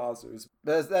King of the Monsters.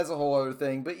 That's a whole other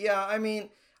thing. But yeah, I mean,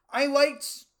 I liked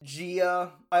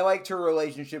Gia. I liked her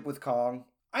relationship with Kong.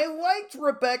 I liked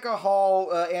Rebecca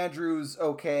Hall Andrews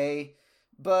okay.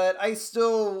 But I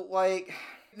still, like...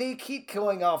 They keep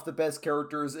killing off the best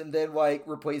characters and then, like,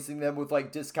 replacing them with,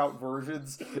 like, discount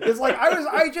versions. It's like,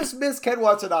 I just miss Ken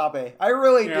Watanabe. I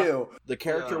really do. The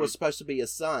character was supposed to be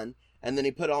his son, and then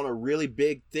he put on a really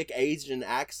big, thick Asian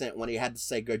accent when he had to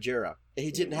say Gojira.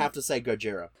 He didn't have to say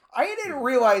Gojira. I didn't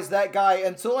realize that guy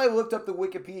until I looked up the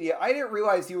Wikipedia. I didn't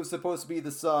realize he was supposed to be the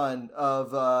son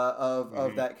of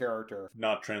that character.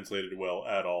 Not translated well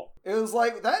at all. It was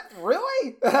like, that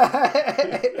really?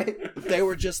 They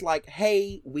were just like,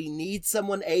 hey, we need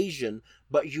someone Asian,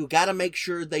 but you gotta make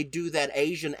sure they do that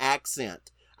Asian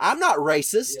accent. I'm not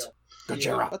racist. Yeah.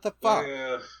 Gojira. What the fuck?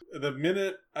 The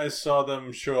minute I saw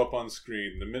them show up on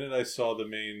screen, the minute I saw the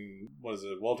main, was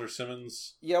it Walter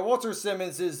Simmons? Yeah, Walter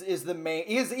Simmons is the main...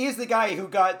 He's the guy who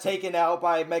got taken out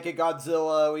by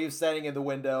Mechagodzilla when he was standing in the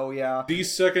window, yeah. The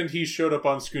second he showed up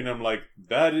on screen, I'm like,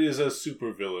 that is a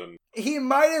supervillain. He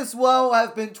might as well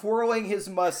have been twirling his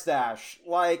mustache.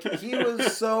 Like, he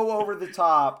was so over the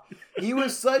top. He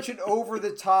was such an over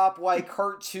the top, like,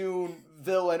 cartoon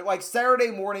villain, like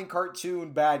Saturday morning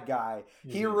cartoon bad guy.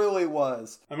 He really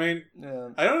was. I mean,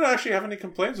 I don't actually have any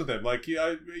complaints with him. Like,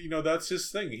 that's his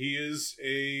thing. He is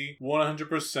a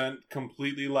 100%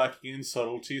 completely lacking in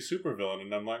subtlety supervillain,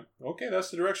 and I'm like, okay, that's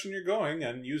the direction you're going,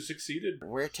 and you succeeded.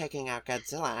 We're taking out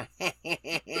Godzilla.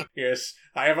 Yes,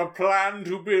 I have a plan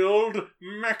to build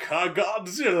Mecha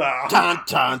Godzilla. Dun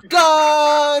dun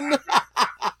dun!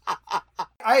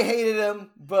 I hated him,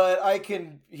 but I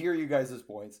can hear you guys'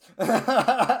 points.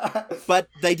 But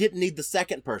they didn't need the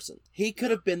second person. He could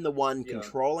have been the one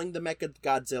controlling the Mecha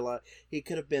Godzilla. He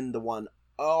could have been the one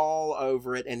all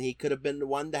over it, and he could have been the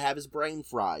one to have his brain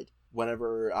fried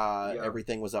whenever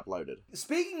everything was uploaded.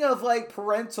 Speaking of, like,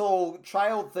 parental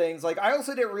child things, like, I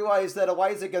also didn't realize that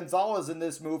Eliza Gonzalez in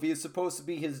this movie is supposed to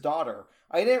be his daughter.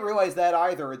 I didn't realize that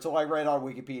either until I read on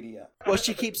Wikipedia. Well,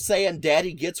 she keeps saying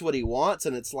daddy gets what he wants,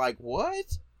 and it's like,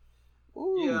 what?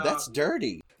 Ooh, that's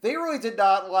dirty. They really did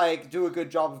not, like, do a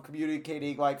good job of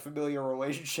communicating, like, familiar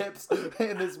relationships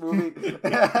in this movie.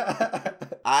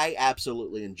 I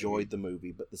absolutely enjoyed the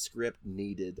movie, but the script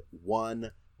needed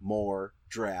one more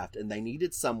draft, and they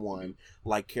needed someone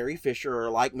like Carrie Fisher or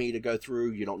like me to go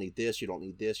through, you don't need this, you don't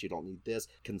need this, you don't need this,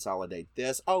 consolidate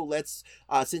this. Oh, let's,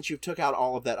 since you've took out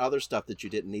all of that other stuff that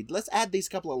you didn't need, let's add these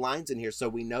couple of lines in here so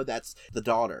we know that's the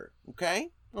daughter. Okay?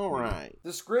 All right.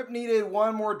 The script needed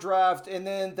one more draft, and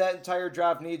then that entire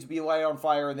draft needs to be light on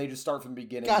fire, and they just start from the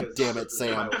beginning. God damn it,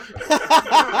 Sam.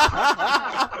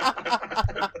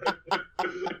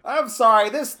 I'm sorry,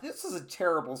 this is a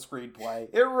terrible screenplay.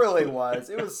 It really was.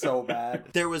 It was so bad.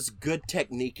 There was good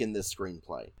technique in this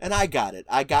screenplay, and I got it.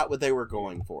 I got what they were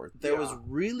going for. There was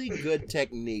really good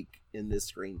technique in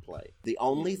this screenplay. The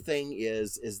only thing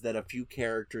is that a few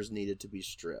characters needed to be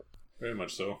stripped. Very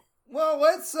much so. Well,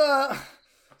 let's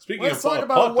Let's talk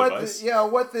about what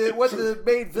the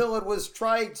main villain was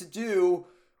trying to do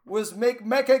was make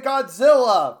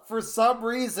Mechagodzilla for some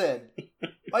reason.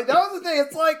 Like, that was the thing.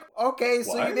 It's like, okay,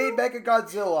 so Why? you made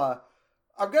Mechagodzilla.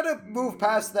 I'm gonna move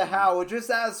past the how and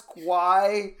just ask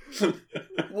why.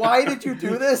 Why did you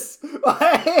do this?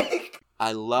 Like,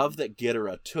 I love that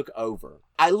Ghidorah took over.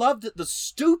 I love that the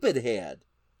stupid head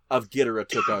of Ghidorah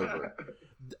took over.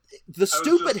 The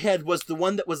stupid head was the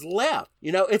one that was left.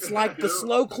 You know, it's like the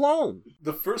slow clone.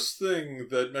 The first thing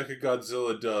that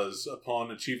Mechagodzilla does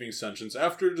upon achieving sentience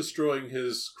after destroying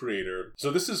his creator,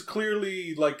 so this is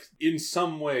clearly, like, in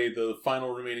some way, the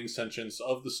final remaining sentience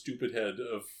of the stupid head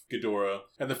of Ghidorah,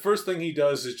 and the first thing he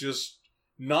does is just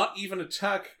not even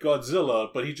attack Godzilla,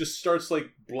 but he just starts,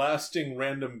 like, blasting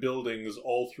random buildings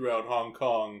all throughout Hong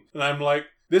Kong. And I'm like,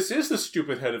 this is the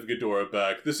stupid head of Ghidorah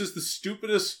back. This is the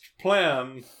stupidest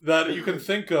plan that you can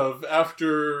think of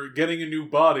after getting a new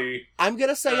body. I'm going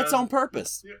to say it's on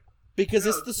purpose. Because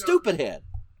it's the stupid head.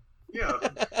 Yeah.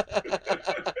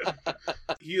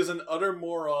 He is an utter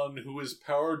moron who is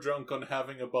power drunk on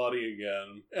having a body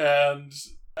again. And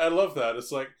I love that.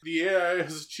 It's like, the AI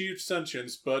has achieved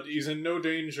sentience, but he's in no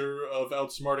danger of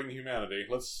outsmarting humanity.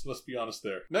 Let's be honest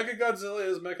there. Mechagodzilla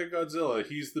is Mechagodzilla.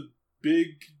 He's the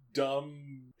big,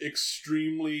 dumb,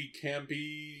 extremely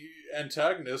campy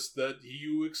antagonist that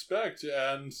you expect.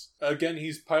 And again,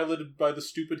 he's piloted by the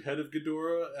stupid head of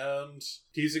Ghidorah, and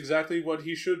he's exactly what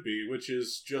he should be, which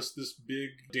is just this big,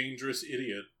 dangerous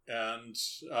idiot. And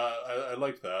I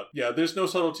like that. Yeah, there's no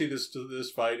subtlety to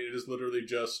this fight. It is literally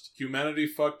just humanity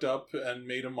fucked up and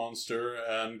made a monster,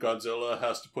 and Godzilla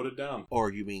has to put it down.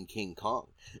 Or you mean King Kong.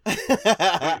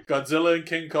 Godzilla and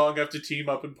King Kong have to team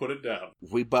up and put it down.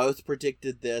 We both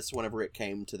predicted this whenever it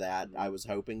came to that. I was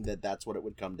hoping that that's what it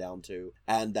would come down to.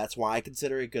 And that's why I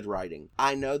consider it good writing.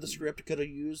 I know the script could have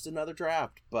used another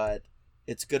draft, but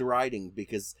it's good writing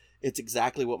because it's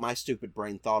exactly what my stupid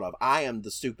brain thought of. I am the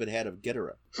stupid head of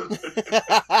Ghidorah.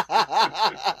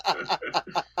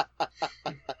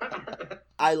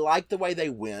 I like the way they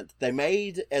went. They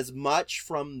made as much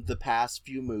from the past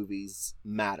few movies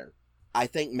matter. I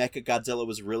think Mechagodzilla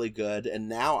was really good, and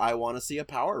now I want to see a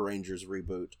Power Rangers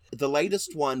reboot. The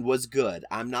latest one was good.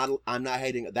 I'm not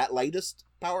hating it. That latest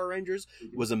Power Rangers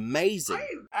was amazing.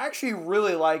 I actually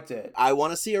really liked it. I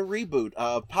want to see a reboot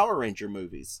of Power Ranger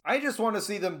movies. I just want to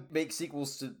see them make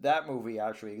sequels to that movie,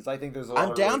 actually, because I think there's a lot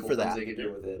I'm of down really cool for that. things they could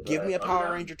do with it. Give but- me a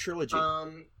Power Ranger trilogy.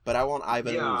 But I want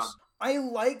Ivan Ooze. I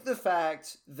like the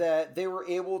fact that they were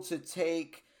able to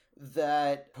take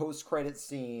that post-credit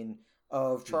scene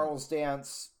of Charles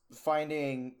Dance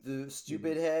finding the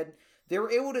stupid head. They were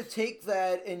able to take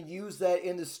that and use that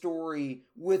in the story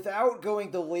without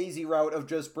going the lazy route of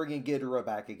just bringing Ghidorah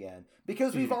back again.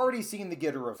 Because we've already seen the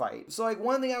Ghidorah fight. So, like,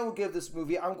 one thing I will give this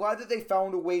movie, I'm glad that they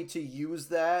found a way to use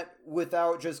that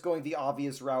without just going the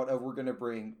obvious route of we're going to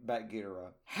bring back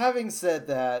Ghidorah. Having said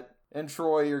that, and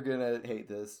Troy, you're going to hate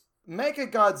this,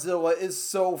 Mechagodzilla is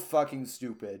so fucking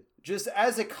stupid. Just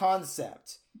as a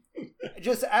concept.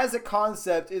 Just as a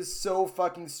concept is so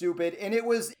fucking stupid, and it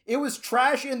was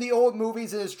trash in the old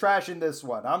movies and it's trash in this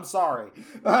one. I'm sorry.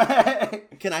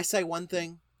 Can I say one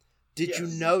thing? Did you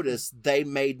notice they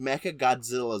made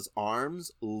Mechagodzilla's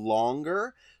arms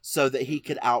longer so that he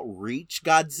could outreach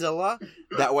Godzilla?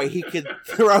 That way he could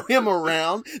throw him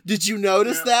around. Did you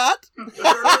notice that?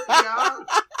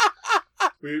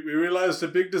 We realized a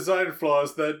big design flaw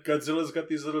is that Godzilla's got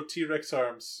these little T-Rex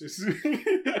arms.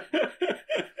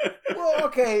 Well,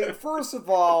 okay, first of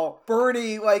all,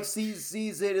 Bernie, like, sees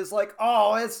it, is like,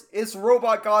 oh, it's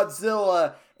Robot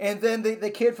Godzilla, and then the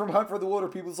kid from Hunt for the Wilder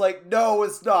People is like, no,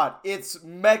 it's not, it's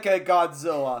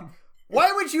Mechagodzilla.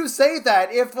 Why would you say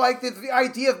that if, like, the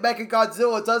idea of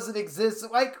Mechagodzilla doesn't exist?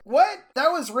 Like, what? That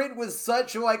was written with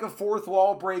such, like, a fourth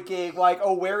wall breaking, like,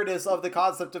 awareness of the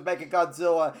concept of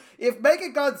Mechagodzilla. If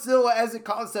Mechagodzilla as a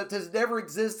concept has never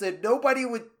existed, nobody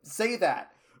would say that.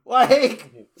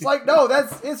 Like, it's like, no,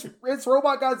 it's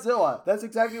Robot Godzilla. That's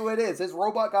exactly what it is. It's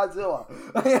Robot Godzilla.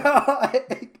 You know,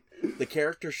 like, The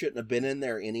character shouldn't have been in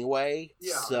there anyway,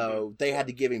 so they had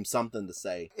to give him something to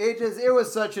say. it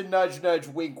was such a nudge,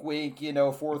 wink, wink, you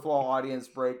know, fourth wall audience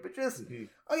break. But just,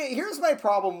 okay, here's my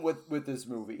problem with this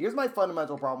movie. Here's my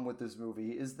fundamental problem with this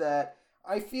movie is that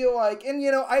I feel like, and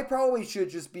you know, I probably should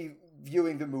just be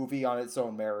viewing the movie on its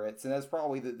own merits, and that's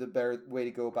probably the better way to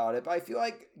go about it, but I feel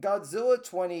like Godzilla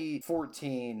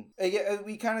 2014,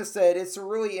 we kind of said, it's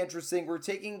really interesting. We're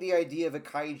taking the idea of a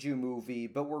kaiju movie,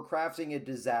 but we're crafting a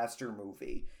disaster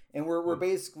movie. And we're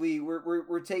basically,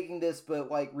 we're taking this,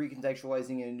 but like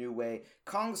recontextualizing it in a new way.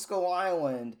 Kong Skull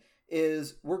Island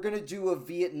is, we're going to do a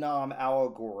Vietnam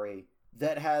allegory,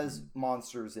 that has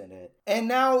monsters in it. And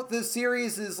now the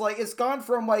series is like, it's gone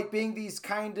from like being these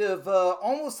kind of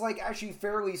almost like actually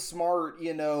fairly smart,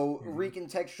 you know,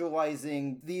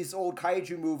 recontextualizing these old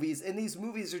kaiju movies, and these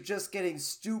movies are just getting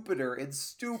stupider and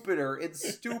stupider and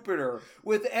stupider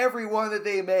with every one that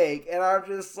they make. And I'm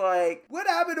just like, what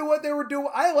happened to what they were doing?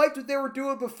 I liked what they were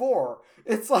doing before.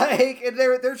 It's like, and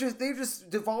they've just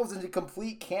devolved into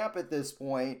complete camp at this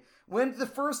point. When the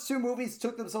first two movies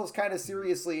took themselves kind of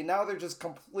seriously, and now they're just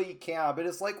complete camp. And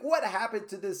it's like, what happened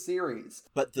to this series?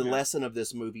 But the lesson of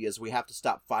this movie is we have to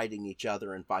stop fighting each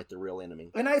other and fight the real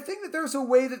enemy. And I think that there's a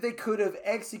way that they could have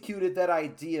executed that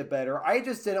idea better. I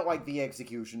just didn't like the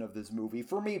execution of this movie,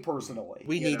 for me personally.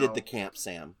 We needed the camp,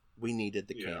 Sam. We needed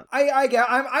the camp.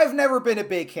 I've never been a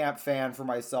big camp fan for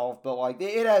myself, but like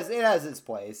it has its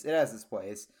place. It has its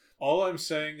place. All I'm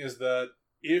saying is that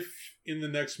if in the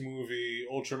next movie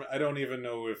Ultraman, I don't even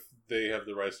know if they have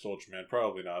the rights to Ultraman,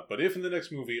 probably not, but if in the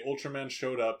next movie Ultraman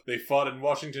showed up, they fought in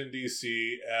Washington,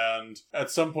 D.C., and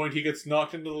at some point he gets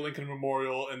knocked into the Lincoln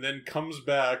Memorial and then comes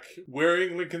back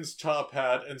wearing Lincoln's top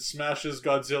hat and smashes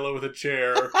Godzilla with a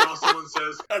chair. While someone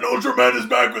says, "And Ultraman is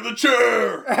back with a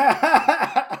chair!"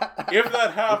 If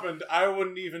that happened, I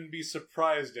wouldn't even be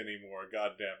surprised anymore,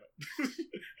 goddammit.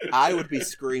 I would be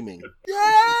screaming.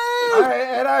 Yay!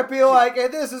 And I'd be like,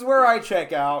 and this is where I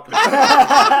check out.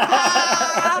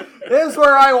 This is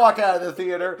where I walk out of the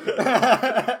theater.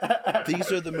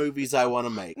 These are the movies I want to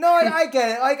make. No, I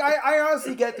get it. Like, I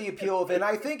honestly get the appeal of it. And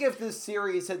I think if this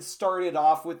series had started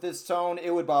off with this tone,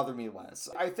 it would bother me less.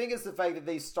 I think it's the fact that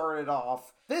they started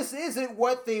off. This isn't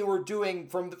what they were doing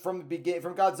from the beginning,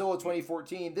 from Godzilla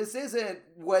 2014. This isn't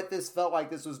what this felt like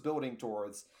this was building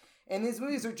towards. And these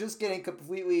movies are just getting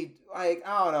completely, like,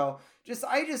 I don't know.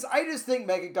 I just think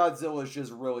Mechagodzilla is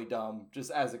just really dumb, just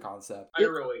as a concept. I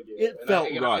really do. It felt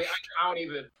rushed. I don't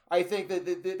even. I think that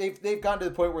they've gotten to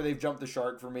the point where they've jumped the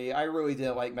shark for me. I really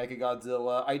didn't like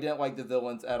Mechagodzilla. I didn't like the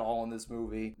villains at all in this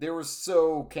movie. They were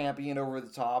so campy and over the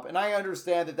top, and I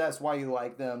understand that that's why you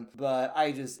like them, but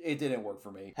it didn't work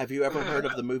for me. Have you ever heard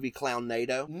of the movie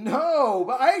Clownado? No,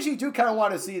 but I actually do kind of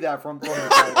want to see that from the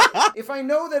title. If I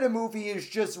know that a movie is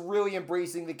just really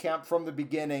embracing the camp from the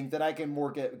beginning, then I can more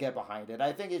get behind it.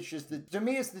 I think it's just to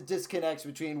me it's the disconnects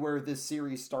between where this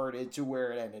series started to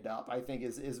where it ended up. I think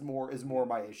is more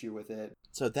my issue with it.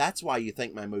 So that's why you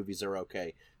think my movies are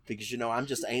okay. Because, I'm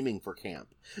just aiming for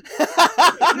camp.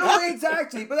 No,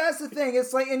 exactly. But that's the thing.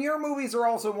 It's like, and your movies are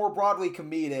also more broadly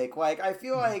comedic. Like, I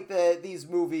feel like that these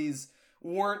movies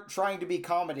weren't trying to be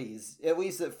comedies, at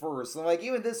least at first. And like,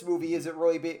 even this movie isn't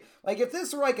really like, if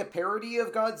this were like a parody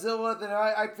of Godzilla, then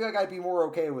I feel like I'd be more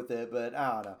okay with it. But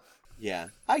I don't know. Yeah,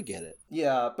 I get it.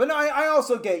 Yeah, but no, I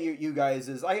also get you guys.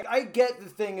 I get the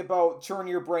thing about turn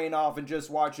your brain off and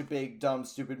just watch a big, dumb,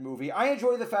 stupid movie. I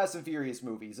enjoy the Fast and Furious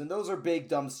movies, and those are big,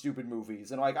 dumb, stupid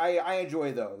movies. And, like, I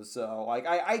enjoy those. So, like,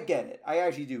 I get it. I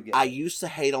actually do get it. I used to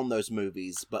hate on those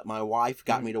movies, but my wife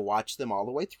got me to watch them all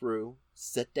the way through,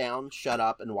 sit down, shut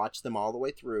up, and watch them all the way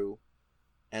through,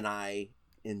 and I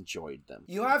enjoyed them.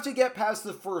 You have to get past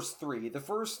the first three.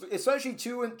 Especially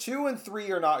 2 and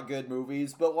 3 are not good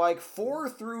movies, but like 4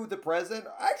 through the present,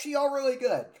 actually all really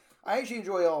good. I actually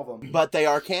enjoy all of them. But they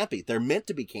are campy. They're meant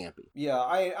to be campy. Yeah,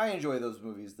 I enjoy those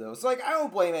movies though. So like I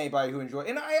don't blame anybody who enjoy.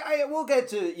 And I will get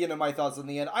to my thoughts in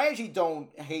the end. I actually don't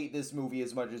hate this movie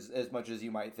as much as you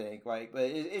might think. Like, but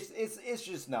it's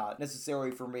just not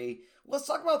necessarily for me. Let's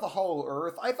talk about the Hollow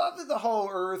Earth. I thought that the Hollow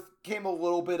Earth came a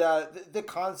little bit out. The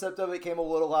concept of it came a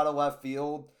little out of left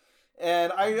field.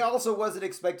 And I also wasn't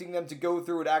expecting them to go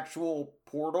through an actual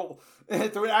portal,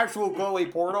 through an actual glowy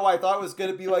portal. I thought it was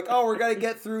going to be like, oh, we're going to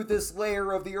get through this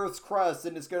layer of the Earth's crust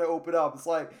and it's going to open up. It's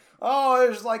like, oh,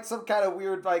 there's like some kind of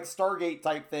weird like Stargate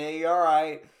type thing. All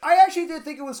right. I actually did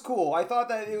think it was cool. I thought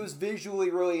that it was visually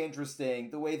really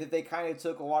interesting. The way that they kind of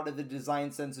took a lot of the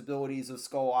design sensibilities of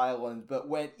Skull Island, but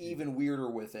went even weirder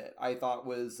with it. I thought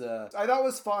was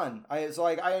fun.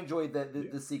 I enjoyed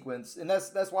the sequence. And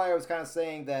that's why I was kind of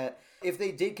saying that if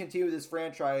they did continue this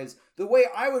franchise, the way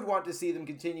I would want to see them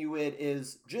continue it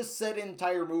is just set an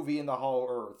entire movie in the Hollow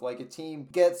Earth. Like a team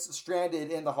gets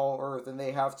stranded in the Hollow Earth and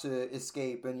they have to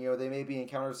escape and, they maybe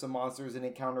encounter some monsters and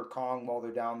encounter Kong while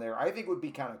they're down there. I think would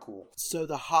be kind of cool. So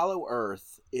the Hollow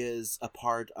Earth is a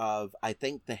part of, I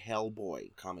think, the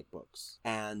Hellboy comic books.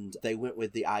 And they went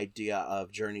with the idea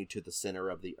of Journey to the Center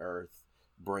of the Earth,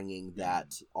 bringing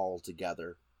that all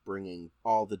together. Bringing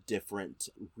all the different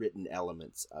written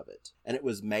elements of it. And it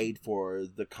was made for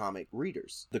the comic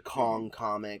readers. The Kong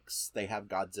comics, they have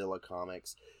Godzilla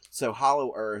comics. So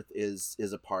Hollow Earth is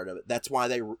a part of it. That's why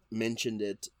they mentioned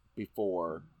it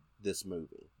before this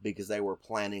movie. because they were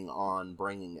planning on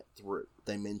bringing it through.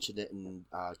 They mentioned it in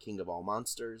King of All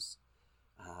Monsters.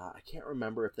 I can't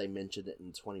remember if they mentioned it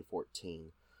in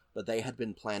 2014, but they had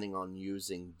been planning on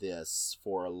using this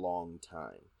for a long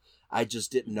time. I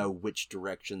just didn't know which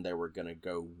direction they were going to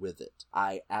go with it.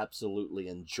 I absolutely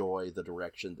enjoy the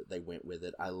direction that they went with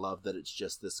it. I love that it's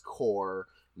just this core,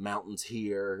 mountains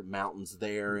here, mountains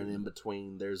there, and in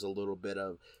between there's a little bit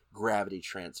of gravity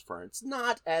transference.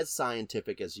 Not as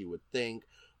scientific as you would think,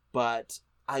 but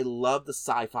I love the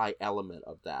sci-fi element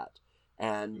of that.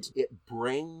 And it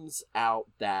brings out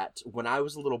that when I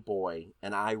was a little boy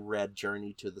and I read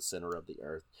Journey to the Center of the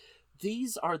Earth,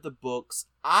 these are the books,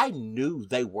 I knew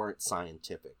they weren't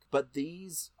scientific, but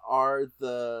these are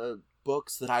the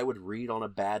books that I would read on a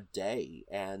bad day,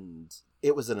 and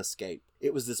it was an escape.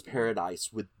 It was this paradise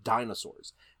with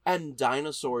dinosaurs. And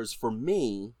dinosaurs, for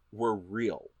me, were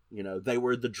real. You know, they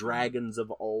were the dragons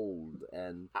of old,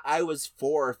 and I was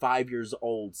 4 or 5 years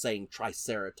old saying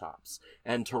Triceratops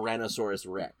and Tyrannosaurus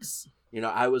Rex. You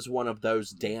know, I was one of those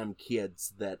damn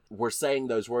kids that were saying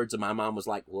those words, and my mom was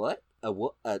like, what?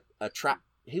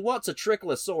 He wants a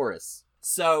Trichlosaurus.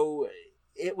 So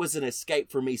it was an escape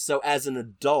for me. So as an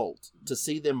adult, to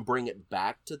see them bring it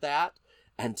back to that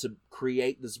and to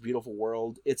create this beautiful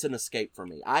world, it's an escape for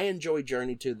me. I enjoy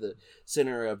Journey to the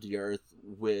Center of the Earth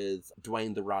with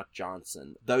Dwayne "The Rock"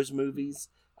 Johnson. Those movies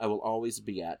I will always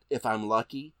be at. If I'm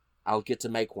lucky, I'll get to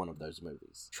make one of those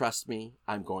movies. Trust me,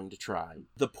 I'm going to try.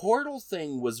 The portal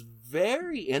thing was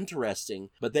very interesting,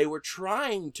 but they were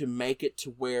trying to make it to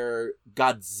where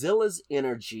Godzilla's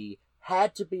energy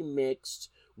had to be mixed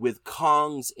with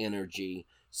Kong's energy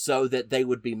so that they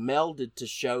would be melded to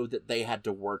show that they had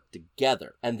to work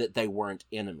together and that they weren't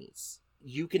enemies.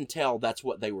 You can tell that's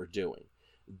what they were doing.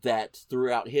 That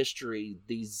throughout history,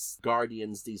 these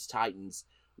guardians, these titans,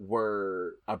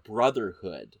 were a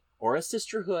brotherhood or a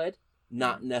sisterhood,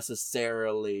 not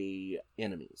necessarily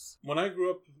enemies. When I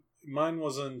grew up, mine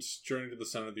wasn't Journey to the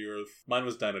Center of the Earth. Mine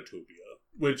was Dinotopia,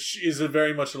 which is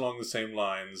very much along the same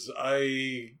lines.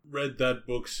 I read that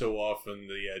book so often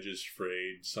the edges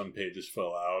frayed. Some pages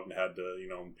fell out and had to,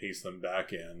 paste them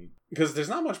back in. Because there's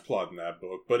not much plot in that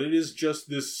book, but it is just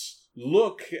this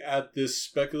look at this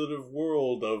speculative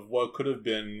world of what could have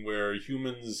been, where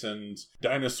humans and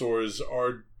dinosaurs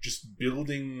are just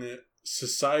building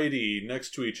society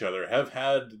next to each other, have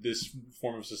had this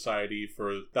form of society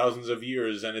for thousands of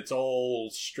years, and it's all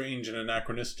strange and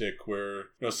anachronistic, where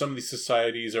some of these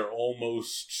societies are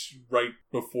almost right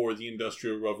before the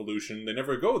Industrial Revolution. They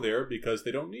never go there because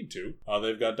they don't need to.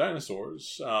 They've got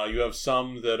dinosaurs. You have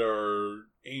some that are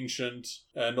ancient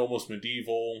and almost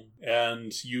medieval,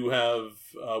 and you have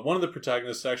one of the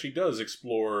protagonists actually does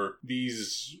explore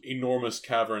these enormous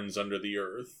caverns under the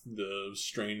earth, the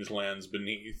strange lands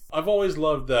beneath. I've always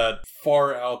loved that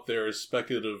far out there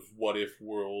speculative what-if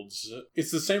worlds.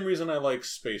 It's the same reason I like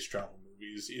space travel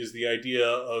movies, is the idea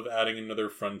of adding another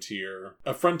frontier.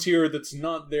 A frontier that's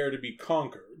not there to be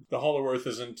conquered. The Hollow Earth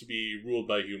isn't to be ruled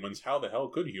by humans. How the hell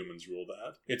could humans rule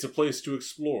that? It's a place to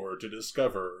explore, to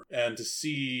discover, and to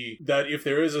see that if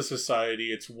there is a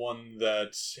society, it's one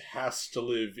that has to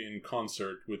live in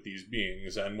concert with these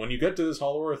beings. And when you get to this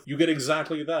Hollow Earth, you get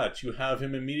exactly that. You have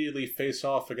him immediately face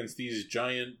off against these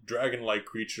giant dragon-like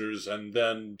creatures and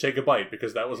then take a bite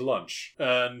because that was lunch.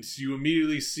 And you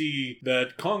immediately see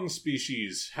that Kong's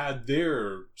species had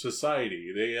their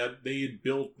society. They had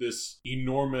built this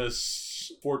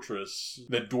enormous fortress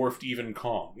that dwarfed even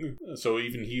Kong. So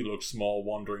even he looked small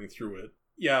wandering through it.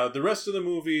 Yeah, the rest of the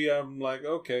movie, I'm like,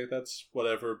 okay, that's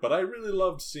whatever. But I really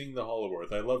loved seeing the Hollow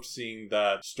Earth. I loved seeing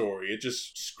that story. It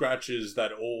just scratches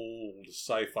that old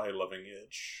sci-fi loving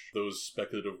itch. Those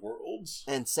speculative worlds.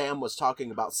 And Sam was talking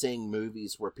about seeing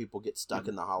movies where people get stuck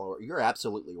in the Hollow Earth. You're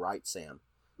absolutely right, Sam.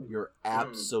 You're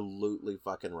absolutely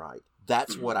fucking right.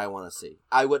 That's what I want to see.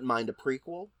 I wouldn't mind a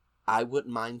prequel. I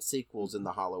wouldn't mind sequels in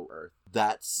the Hollow Earth.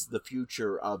 That's the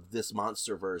future of this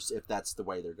MonsterVerse if that's the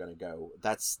way they're going to go.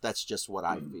 That's just what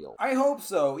I feel. I hope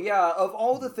so. Yeah, of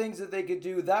all the things that they could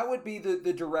do, that would be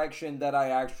the direction that I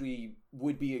actually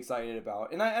would be excited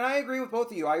about. And I agree with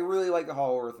both of you. I really like the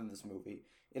Hollow Earth in this movie.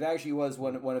 It actually was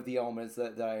one of the elements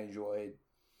that I enjoyed.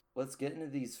 Let's get into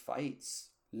these fights.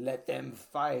 Let them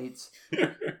fight.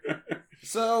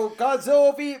 So,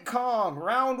 Godzilla v. Kong,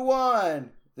 round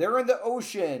 1. They're in the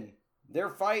ocean. They're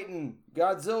fighting.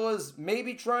 Godzilla's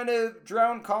maybe trying to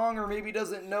drown Kong, or maybe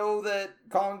doesn't know that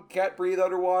Kong can't breathe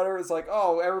underwater. It's like,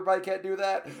 oh, everybody can't do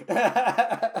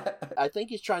that. I think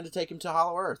he's trying to take him to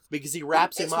Hollow Earth because he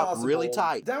wraps him up really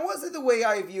tight. That wasn't the way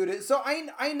I viewed it. So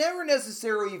I never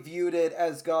necessarily viewed it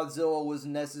as Godzilla was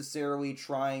necessarily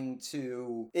trying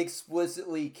to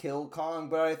explicitly kill Kong,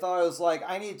 but I thought it was like,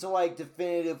 I need to like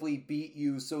definitively beat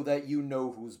you so that you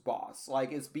know who's boss.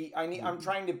 Like I'm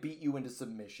trying to beat you into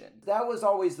submission. That was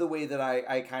always the way that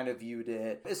I kind of viewed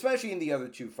it, especially in the other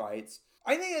two fights.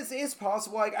 I think it's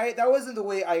possible. Like that wasn't the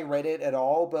way I read it at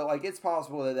all, but like it's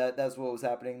possible that's what was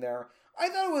happening there. I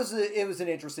thought it was an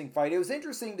interesting fight. It was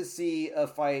interesting to see a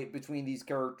fight between these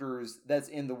characters that's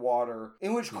in the water,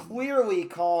 in which clearly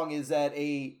Kong is at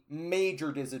a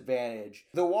major disadvantage.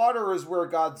 The water is where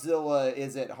Godzilla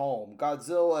is at home.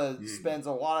 Godzilla spends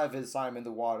a lot of his time in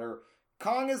the water.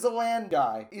 Kong is a land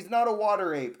guy. He's not a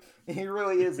water ape. He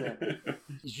really isn't.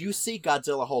 You see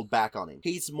Godzilla hold back on him.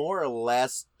 He's more or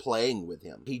less playing with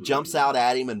him. He jumps out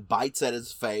at him and bites at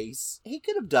his face. He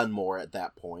could have done more at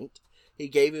that point. He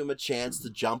gave him a chance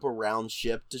to jump around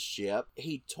ship to ship.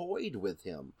 He toyed with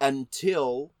him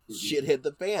until shit hit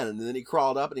the fan. And then he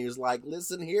crawled up and he was like,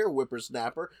 listen here,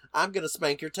 whippersnapper, I'm going to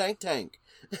spank your tank.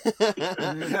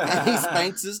 And he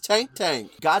spanks his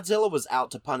tank. Godzilla was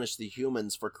out to punish the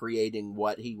humans for creating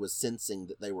what he was sensing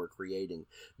that they were creating.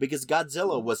 Because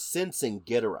Godzilla was sensing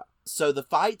Ghidorah. So the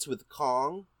fights with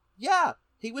Kong, yeah,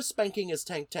 he was spanking his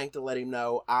tank to let him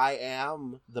know, I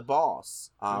am the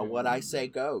boss. What I say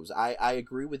goes. I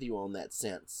agree with you on that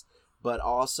sense. But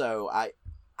also, I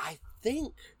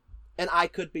think, and I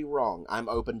could be wrong. I'm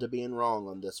open to being wrong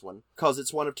on this one. Because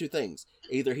it's one of two things.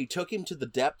 Either he took him to the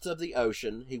depths of the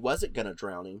ocean. He wasn't going to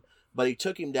drown him. But he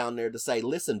took him down there to say,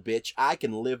 listen, bitch, I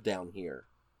can live down here.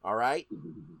 All right?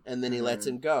 And then he lets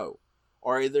him go.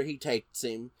 Or either he takes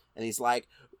him and he's like,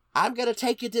 I'm gonna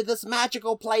take you to this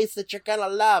magical place that you're gonna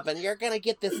love, and you're gonna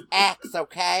get this axe,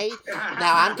 okay?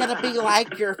 Now I'm gonna be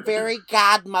like your fairy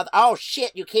godmother. Oh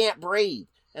shit, you can't breathe.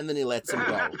 And then he lets him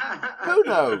go. Who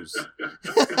knows?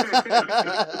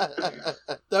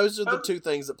 Those are the two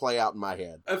things that play out in my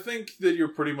head. I think that you're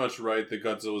pretty much right that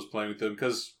Godzilla was playing with him,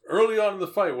 because early on in the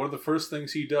fight, one of the first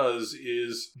things he does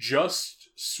is just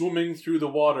swimming through the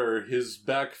water, his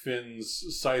back fins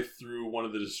scythe through one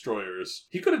of the destroyers.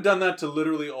 He could have done that to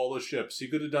literally all the ships. He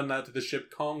could have done that to the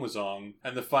ship Kong was on,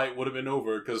 and the fight would have been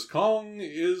over, because Kong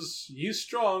he's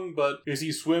strong, but is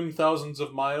he swim thousands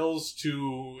of miles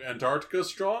to Antarctica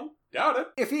strong? Doubt it.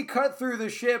 If he cut through the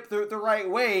ship the right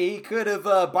way, he could have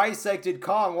bisected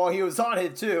Kong while he was on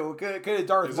it too. Could have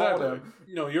Darth Mauled him.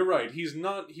 No, you're right. He was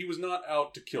not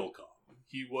out to kill Kong.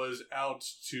 He was out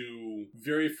to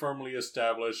very firmly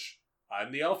establish,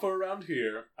 I'm the alpha around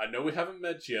here. I know we haven't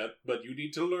met yet, but you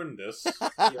need to learn this.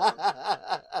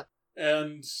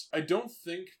 And I don't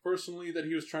think, personally, that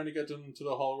he was trying to get them to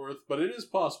the Hollow Earth, but it is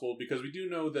possible, because we do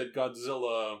know that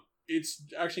Godzilla... It's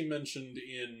actually mentioned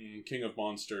in King of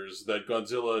Monsters that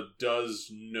Godzilla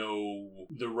does know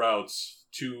the routes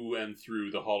to and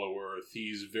through the Hollow Earth.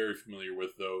 He's very familiar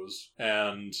with those.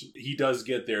 And he does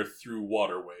get there through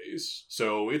waterways.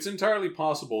 So it's entirely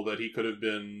possible that he could have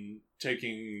been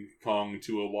taking Kong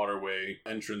to a waterway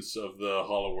entrance of the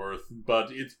Hollow Earth.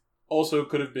 But it also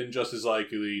could have been just as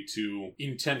likely to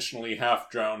intentionally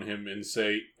half-drown him and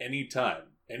say, anytime,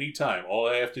 all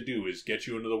I have to do is get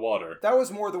you into the water. That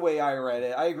was more the way I read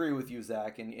it. I agree with you,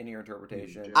 Zach, in your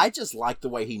interpretation. I just liked the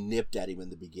way he nipped at him in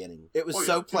the beginning. It was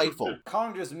so playful.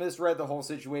 Kong just misread the whole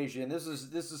situation. This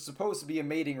is supposed to be a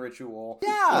mating ritual.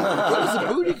 Yeah, it was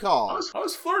a booty call. I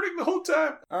was flirting the whole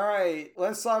time. All right,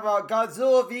 let's talk about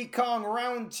Godzilla v. Kong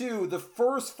Round 2. The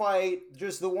first fight,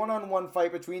 just the one-on-one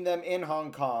fight between them in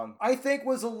Hong Kong, I think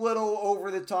was a little over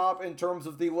the top in terms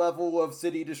of the level of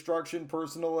city destruction,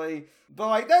 personally. But,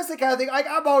 like, that's the kind of thing, like,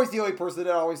 I'm always the only person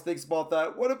that always thinks about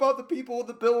that. What about the people in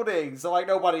the buildings? So, like,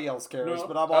 nobody else cares, No,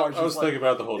 but I'm always I was just thinking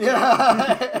about the whole time.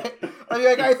 Yeah. I mean,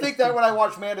 like, I think that when I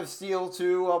watch Man of Steel,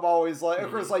 too, I'm always like, of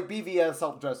course, like, BVS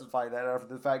helped justify that after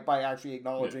the fact by actually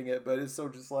acknowledging it, but it's so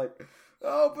just like...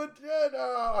 Oh, but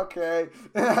no, okay.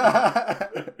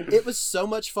 It was so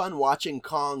much fun watching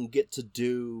Kong get to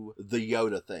do the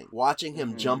Yoda thing. Watching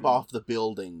him jump off the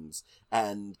buildings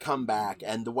and come back,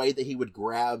 and the way that he would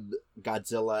grab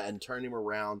Godzilla and turn him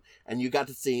around, and you got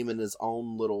to see him in his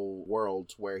own little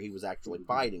world where he was actually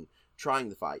fighting, trying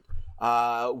to fight.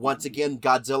 Once again,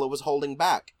 Godzilla was holding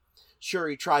back. Sure,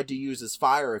 he tried to use his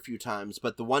fire a few times,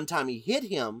 but the one time he hit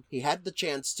him, he had the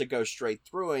chance to go straight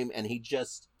through him, and he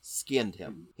just skinned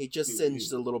him. He just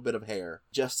singed a little bit of hair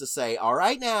just to say, all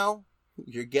right now,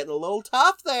 you're getting a little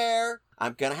tough there.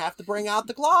 I'm gonna have to bring out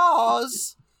the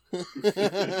claws.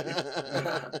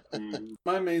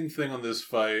 My main thing on this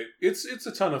fight, it's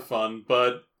a ton of fun,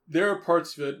 but there are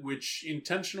parts of it which,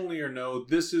 intentionally or no,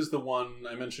 this is the one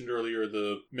I mentioned earlier,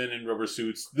 the men in rubber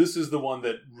suits. This is the one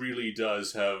that really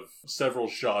does have several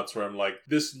shots where I'm like,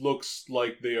 this looks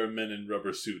like they are men in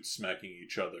rubber suits smacking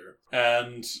each other.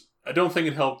 And I don't think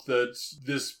it helped that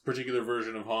this particular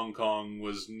version of Hong Kong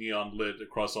was neon lit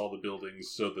across all the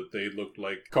buildings so that they looked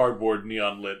like cardboard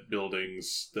neon lit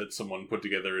buildings that someone put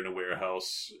together in a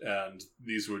warehouse, and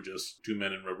these were just two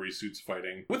men in rubbery suits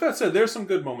fighting. With that said, there's some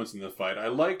good moments in the fight. I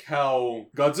like how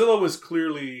Godzilla was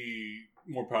clearly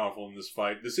more powerful in this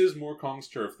fight. This is more Kong's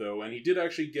turf, though, and he did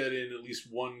actually get in at least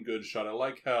one good shot. I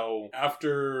like how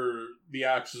after the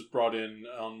axe was brought in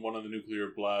on one of the nuclear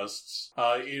blasts,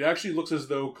 it actually looks as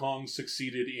though Kong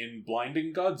succeeded in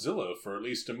blinding Godzilla for at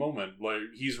least a moment.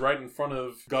 Like, he's right in front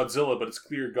of Godzilla, but it's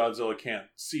clear Godzilla can't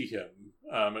see him.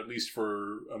 At least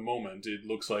for a moment. It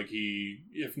looks like he,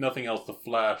 if nothing else, the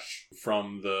flash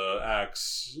from the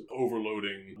axe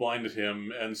overloading blinded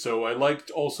him. And so I liked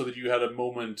also that you had a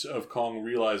moment of Kong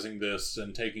realizing this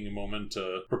and taking a moment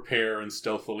to prepare and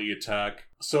stealthily attack.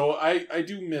 So I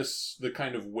do miss the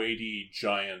kind of weighty,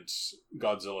 giant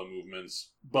Godzilla movements.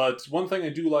 But one thing I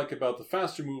do like about the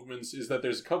faster movements is that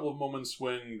there's a couple of moments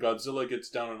when Godzilla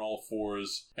gets down on all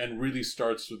fours and really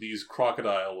starts with these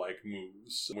crocodile-like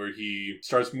moves, where he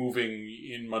starts moving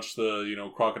in much the,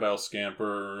 crocodile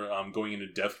scamper, going into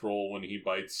death roll when he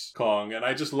bites Kong. And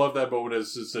I just love that moment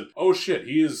as it's a, oh shit,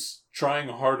 he is trying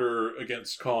harder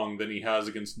against Kong than he has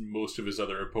against most of his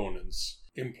other opponents,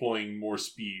 employing more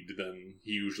speed than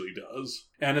he usually does.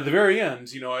 And at the very end,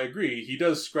 I agree, he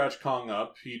does scratch Kong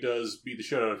up, he does beat the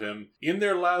shit out of him. In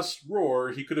their last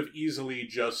roar, he could have easily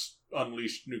just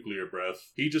unleashed nuclear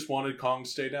breath. He just wanted Kong to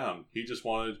stay down. He just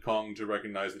wanted Kong to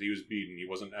recognize that he was beaten. He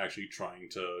wasn't actually trying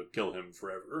to kill him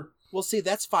forever. Well, see,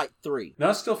 that's fight 3. No,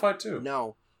 it's still fight 2.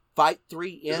 No. Fight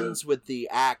 3 ends with the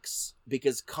axe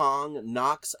because Kong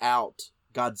knocks out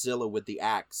Godzilla with the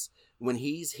axe. When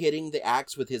he's hitting the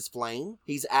axe with his flame,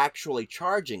 he's actually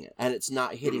charging it, and it's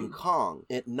not hitting Kong.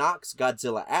 It knocks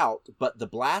Godzilla out, but the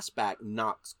blast back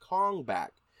knocks Kong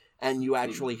back. And you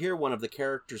actually hear one of the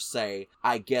characters say,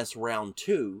 I guess round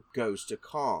 2 goes to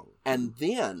Kong. And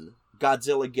then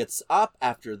Godzilla gets up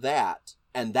after that,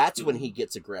 and that's when he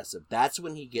gets aggressive. That's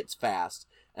when he gets fast.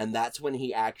 And that's when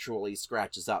he actually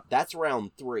scratches up. That's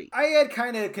round 3. I had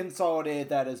kind of consolidated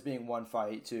that as being one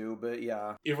fight, too, but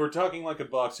yeah. If we're talking like a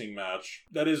boxing match,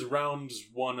 that is round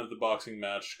 1 of the boxing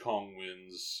match, Kong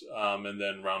wins, and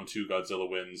then round 2, Godzilla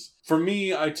wins. For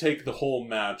me, I take the whole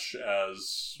match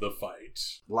as the fight.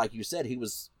 Like you said, he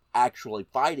was actually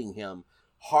fighting him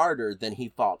harder than he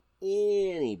fought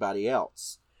anybody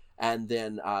else. And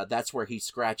then that's where he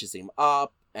scratches him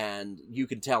up, and you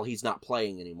can tell he's not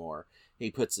playing anymore. He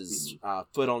puts his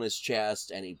foot on his chest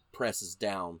and he presses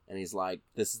down and he's like,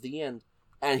 this is the end.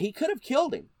 And he could have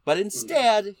killed him, but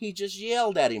instead he just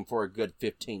yelled at him for a good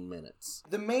 15 minutes.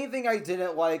 The main thing I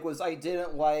didn't like was I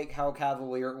didn't like how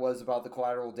cavalier it was about the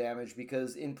collateral damage,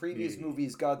 because in previous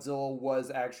movies Godzilla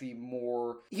was actually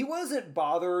more, he wasn't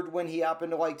bothered when he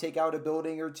happened to take out a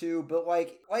building or two, but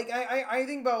I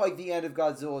think about the end of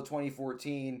Godzilla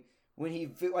 2014, when he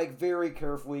very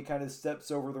carefully kind of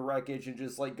steps over the wreckage and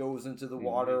just goes into the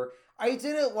water. I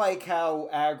didn't like how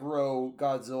aggro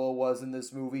Godzilla was in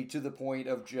this movie, to the point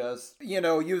of just,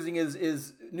 using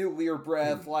his nuclear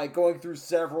breath, going through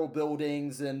several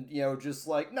buildings and, just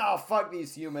nah, fuck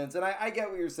these humans. And I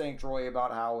get what you're saying, Troy,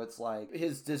 about how it's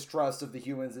his distrust of the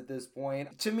humans at this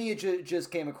point. To me, it just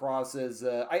came across as,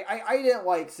 I didn't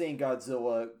like seeing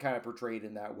Godzilla kind of portrayed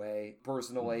in that way,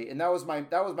 personally. And that was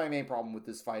my main problem with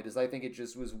this fight, is I think it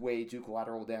just was way too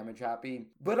collateral damage happy.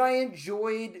 But I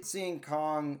enjoyed seeing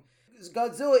Kong.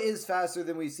 Godzilla is faster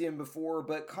than we've seen him before,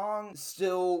 but Kong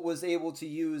still was able to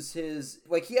use his,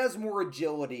 he has more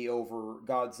agility over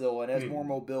Godzilla and has more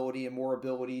mobility and more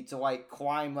ability to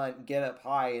climb and get up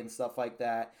high and stuff like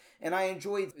that. And I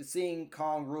enjoyed seeing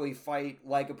Kong really fight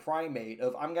like a primate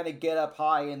of, I'm going to get up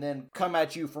high and then come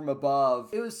at you from above.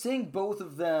 It was seeing both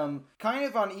of them kind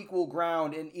of on equal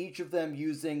ground, and each of them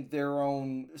using their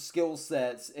own skill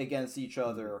sets against each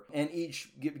other, and each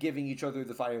giving each other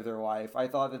the fight of their life. I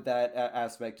thought that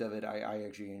aspect of it I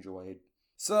actually enjoyed.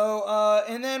 So,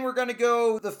 and then we're going to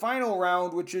go the final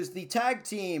round, which is the tag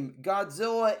team,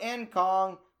 Godzilla and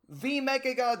Kong v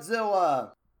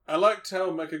Mechagodzilla. I liked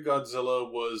how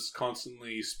Mechagodzilla was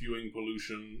constantly spewing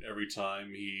pollution every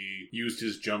time he used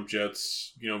his jump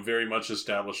jets, very much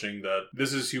establishing that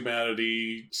this is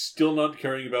humanity, still not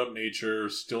caring about nature,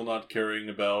 still not caring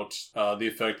about the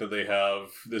effect that they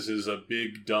have. This is a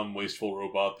big, dumb, wasteful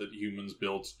robot that humans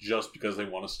built just because they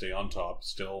want to stay on top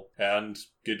still. And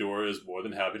Ghidorah is more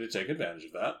than happy to take advantage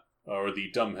of that. or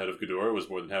the dumb head of Ghidorah, was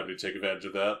more than happy to take advantage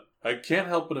of that. I can't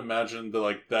help but imagine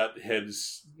that, that head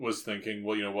was thinking,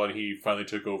 well, when he finally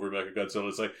took over Mechagodzilla,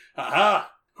 it's like,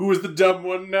 aha! Who is the dumb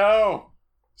one now?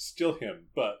 Still him,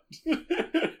 but...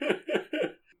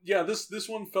 Yeah, this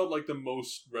one felt like the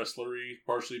most wrestlery,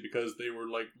 partially because they were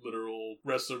literal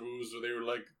wrestler moves where they were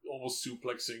almost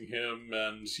suplexing him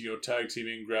and, tag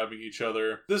teaming, grabbing each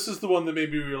other. This is the one that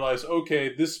made me realize,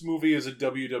 okay, this movie is a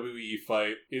WWE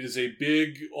fight. It is a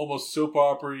big, almost soap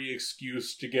opera-y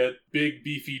excuse to get big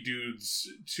beefy dudes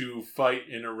to fight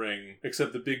in a ring.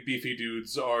 Except the big beefy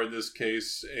dudes are, in this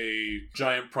case, a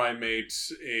giant primate,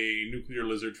 a nuclear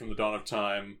lizard from the dawn of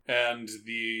time, and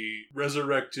the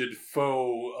resurrected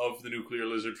foe of the nuclear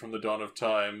lizard from the dawn of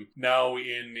time, now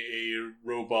in a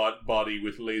robot body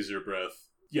with laser breath.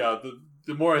 Yeah,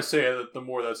 the more I say it, the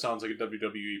more that sounds like a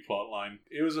WWE plotline.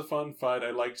 It was a fun fight.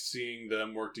 I liked seeing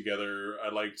them work together.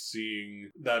 I liked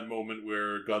seeing that moment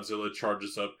where Godzilla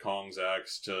charges up Kong's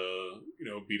axe to,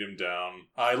 beat him down.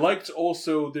 I liked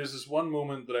also, there's this one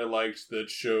moment that I liked that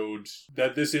showed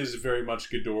that this is very much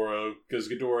Ghidorah, because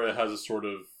Ghidorah has a sort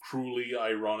of cruelly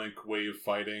ironic way of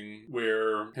fighting,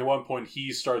 where at one point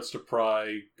he starts to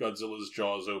pry Godzilla's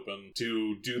jaws open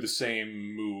to do the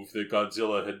same move that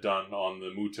Godzilla had done on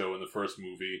the Muto in the first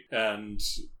movie, and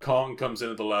Kong comes in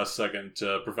at the last second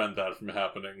to prevent that from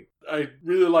happening. I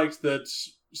really liked that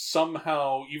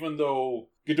somehow, even though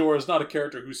Ghidorah is not a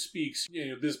character who speaks,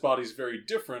 this body's very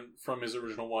different from his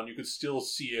original one, you could still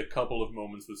see a couple of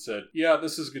moments that said, yeah,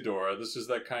 this is Ghidorah. This is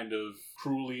that kind of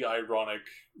cruelly ironic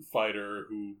fighter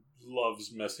who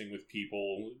loves messing with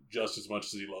people just as much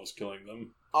as he loves killing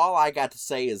them. All I got to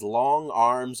say is long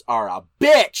arms are a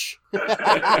bitch!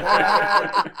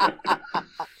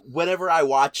 Whenever I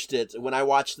watched it, when I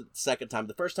watched it the second time,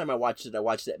 the first time I watched it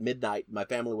at midnight. My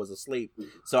family was asleep,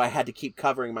 so I had to keep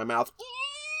covering my mouth.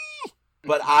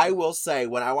 But I will say,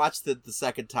 when I watched it the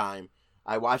second time,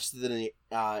 I watched it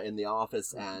in the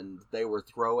office, and they were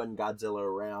throwing Godzilla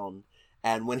around.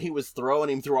 And when he was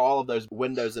throwing him through all of those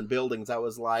windows and buildings, I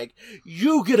was like,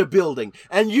 you get a building,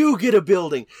 and you get a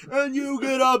building, and you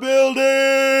get a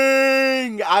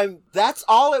building! That's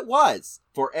all it was.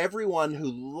 For everyone who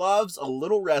loves a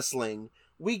little wrestling,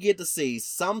 we get to see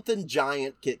something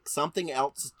giant kick something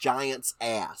else giant's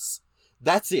ass.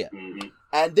 That's it. Mm-hmm.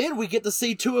 And then we get to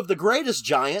see two of the greatest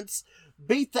giants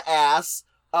beat the ass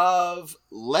of,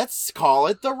 let's call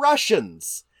it, the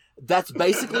Russians. That's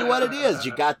basically what it is.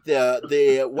 You got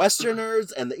the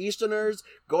Westerners and the Easterners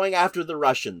going after the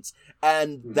Russians.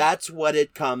 And that's what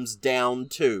it comes down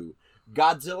to.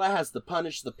 Godzilla has to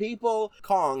punish the people.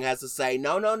 Kong has to say,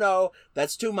 no,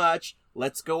 that's too much.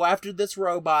 Let's go after this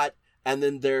robot. And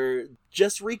then they're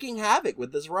just wreaking havoc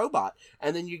with this robot.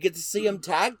 And then you get to see them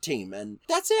tag team. And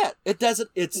that's it.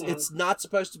 It's not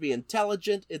supposed to be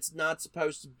intelligent. It's not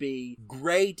supposed to be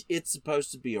great. It's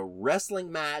supposed to be a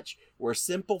wrestling match where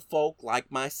simple folk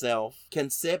like myself can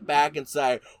sit back and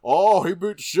say, oh, he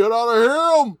beat the shit out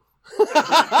of him.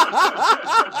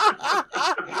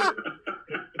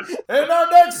 And our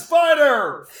next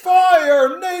fighter,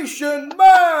 Fire Nation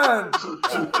Man!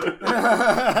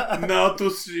 Now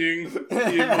to sing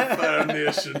Fire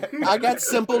Nation. I got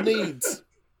simple needs.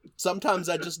 Sometimes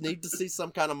I just need to see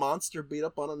some kind of monster beat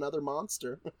up on another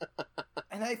monster.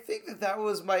 And I think that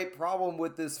was my problem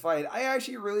with this fight. I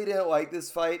actually really didn't like this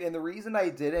fight, and the reason I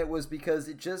didn't was because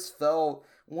it just felt,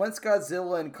 once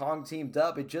Godzilla and Kong teamed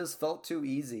up, it just felt too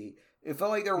easy. It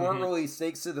felt like there weren't really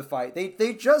stakes to the fight.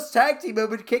 They just tag team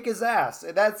him and kick his ass,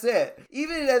 and that's it.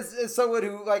 Even as someone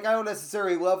who, I don't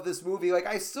necessarily love this movie,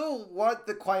 I still want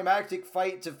the climactic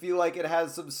fight to feel like it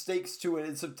has some stakes to it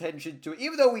and some tension to it.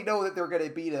 Even though we know that they're going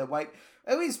to beat him,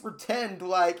 at least pretend,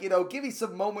 give me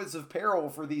some moments of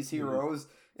peril for these heroes.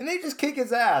 And they just kick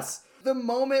his ass. The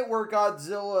moment where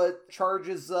Godzilla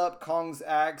charges up Kong's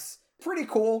axe, pretty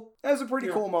cool. That was a pretty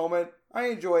cool moment. I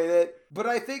enjoyed it, but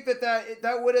I think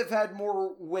that would have had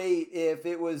more weight if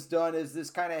it was done as this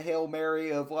kind of Hail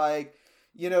Mary of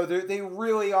they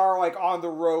really are on the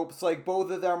ropes.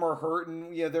 Both of them are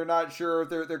hurting. They're not sure if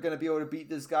they're going to be able to beat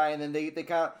this guy, and then they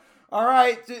kind of, all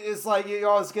right, it's you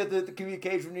always get the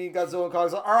communication between Godzilla and Kong.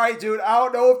 It's all right, dude, I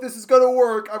don't know if this is going to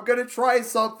work. I'm going to try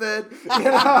something.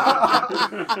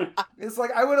 It's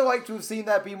I would have liked to have seen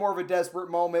that be more of a desperate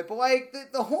moment, but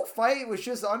the whole fight was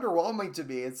just underwhelming to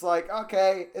me. It's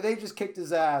okay, and they just kicked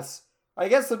his ass. I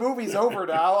guess the movie's over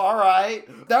now. All right.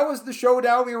 That was the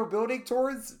showdown we were building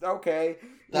towards? Okay.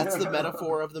 That's the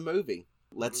metaphor of the movie.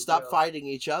 Let's stop fighting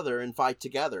each other and fight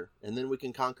together, and then we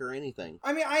can conquer anything.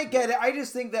 I mean, I get it. I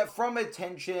just think that from a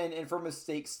tension and from a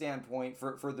stakes standpoint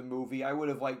for the movie, I would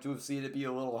have liked to have seen it be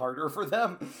a little harder for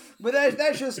them. But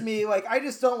that's just me. Like, I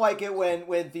just don't like it when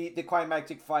the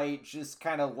climactic fight just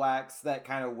kind of lacks that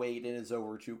kind of weight and is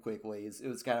over too quickly. It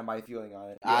was kind of my feeling on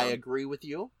it. Yeah. I agree with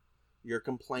you. Your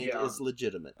complaint is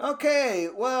legitimate. Okay,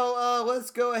 well, let's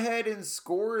go ahead and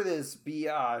score this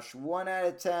Biash. 1 out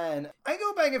of 10. I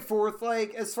go back and forth,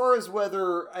 like, as far as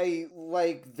whether I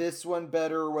like this one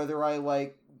better, whether I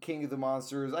like King of the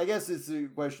Monsters. I guess it's a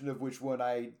question of which one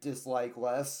I dislike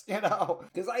less, you know?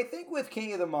 Because I think with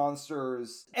King of the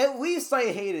Monsters, at least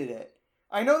I hated it.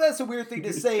 I know that's a weird thing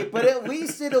to say, but at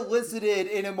least it elicited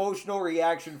an emotional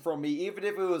reaction from me, even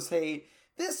if it was hate.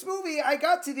 This movie, I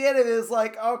got to the end of it, it's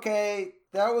like, okay,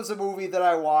 that was a movie that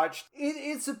I watched.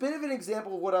 It's a bit of an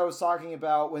example of what I was talking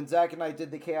about when Zach and I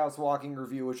did the Chaos Walking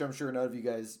review, which I'm sure none of you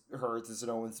guys heard since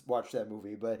no one's watched that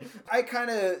movie. But I kind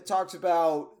of talked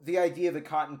about the idea of a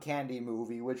cotton candy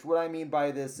movie, which what I mean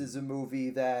by this is a movie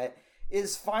that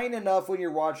is fine enough when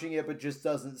you're watching it, but just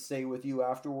doesn't stay with you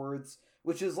afterwards.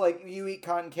 Which is like, you eat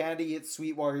cotton candy, it's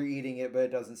sweet while you're eating it, but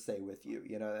it doesn't stay with you.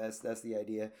 You know, that's the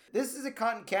idea. This is a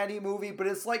cotton candy movie, but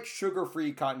it's like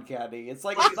sugar-free cotton candy. It's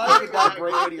like, it's not even that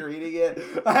great when you're eating it.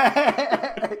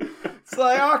 It's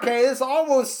like, okay, this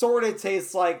almost sort of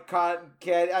tastes like cotton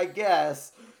candy, I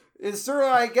guess. It's sort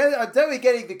of, I'm definitely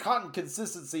getting the cotton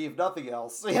consistency, if nothing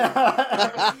else. It's like...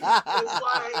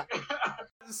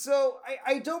 So,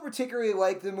 I don't particularly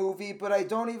like the movie, but I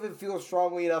don't even feel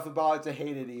strongly enough about it to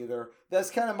hate it either. That's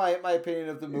kind of my opinion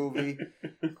of the movie.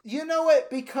 You know what?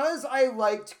 Because I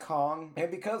liked Kong,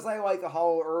 and because I like The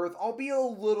Hollow Earth, I'll be a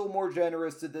little more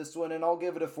generous to this one, and I'll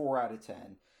give it a 4 out of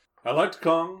 10. I liked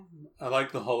Kong. I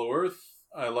liked The Hollow Earth.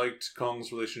 I liked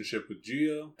Kong's relationship with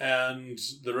Gia. And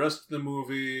the rest of the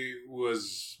movie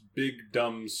was big,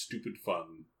 dumb, stupid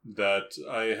fun that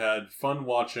I had fun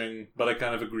watching, but I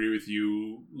kind of agree with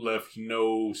you, left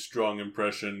no strong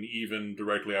impression even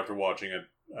directly after watching it.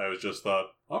 I was just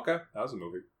thought, okay, that was a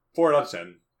movie. 4 out of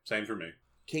 10. Same for me.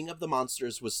 King of the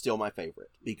Monsters was still my favorite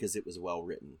because it was well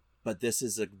written. But this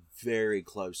is a very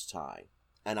close tie.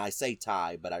 And I say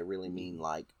tie, but I really mean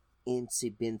like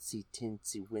insy binsy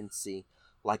tinsy wincy.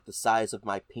 Like the size of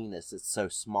my penis, it's so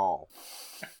small.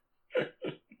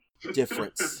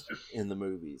 Difference in the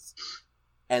movies.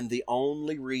 And the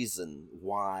only reason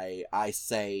why I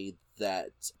say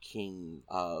that King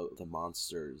of the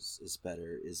Monsters is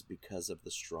better is because of the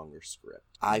stronger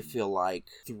script. I feel like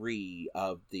 3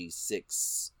 of the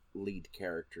 6 lead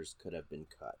characters could have been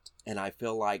cut. And I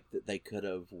feel like that they could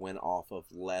have went off of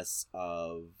less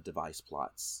of device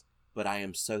plots. But I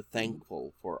am so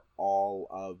thankful for all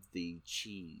of the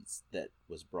cheese that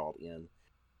was brought in.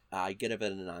 I give it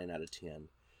a 9 out of 10.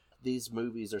 These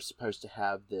movies are supposed to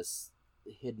have this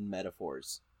hidden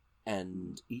metaphors,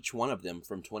 and each one of them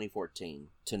from 2014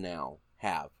 to now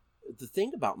have. The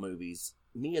thing about movies,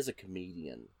 me as a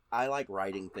comedian, I like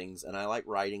writing things, and I like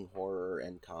writing horror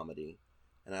and comedy,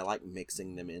 and I like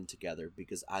mixing them in together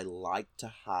because I like to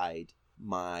hide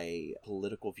my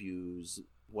political views,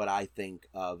 what I think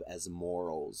of as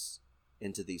morals,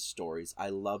 into these stories. I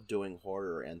love doing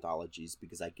horror anthologies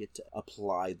because I get to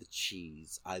apply the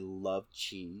cheese. I love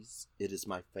cheese. It is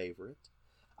my favorite.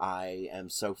 I am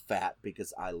so fat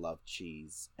because I love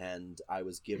cheese, and I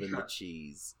was given the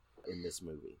cheese in this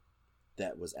movie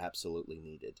that was absolutely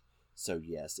needed. So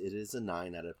yes, it is a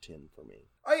 9 out of 10 for me.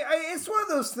 It's one of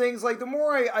those things, like, the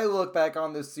more I look back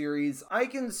on this series, I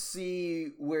can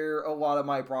see where a lot of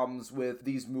my problems with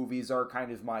these movies are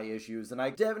kind of my issues, and I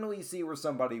definitely see where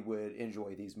somebody would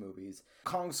enjoy these movies.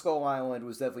 Kong Skull Island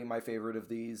was definitely my favorite of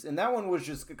these, and that one was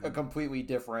just a completely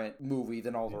different movie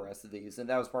than all the rest of these, and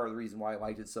that was part of the reason why I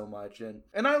liked it so much.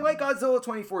 And I like Godzilla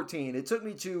 2014. It took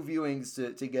me 2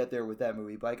 viewings to get there with that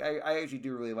movie, but like, I actually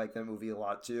do really like that movie a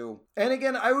lot too. And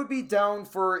again, I would be down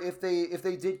for, if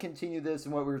they did continue this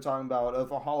and what we were talking about of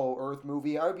a Hollow Earth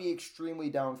movie, I would be extremely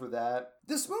down for that.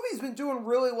 This movie's been doing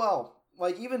really well.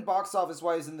 Like, even box office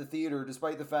wise in the theater,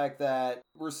 despite the fact that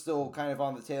we're still kind of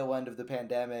on the tail end of the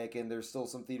pandemic and there's still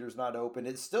some theaters not open,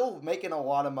 it's still making a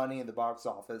lot of money in the box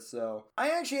office. So I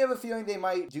actually have a feeling they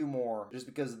might do more just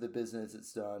because of the business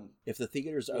it's done. If the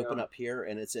theaters open up here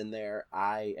and it's in there,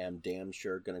 I am damn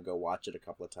sure going to go watch it a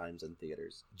couple of times in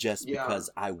theaters just because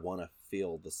I want to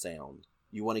feel the sound.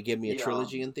 You want to give me a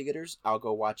trilogy in theaters? I'll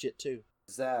go watch it too.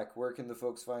 Zach, where can the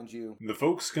folks find you? The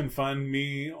folks can find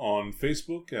me on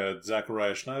Facebook at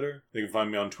Zachariah Schneider. They can find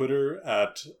me on Twitter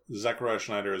at Zachariah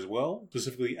Schneider as well,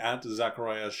 specifically at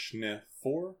Zachariah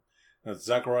Schne4. That's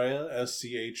Zachariah,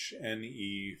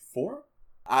 SCHNE4.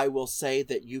 I will say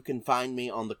that you can find me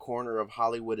on the corner of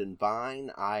Hollywood and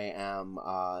Vine. I am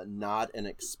not an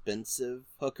expensive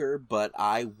hooker, but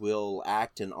I will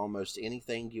act in almost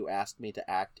anything you asked me to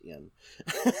act in.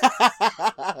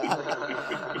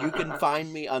 You can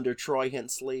find me under Troy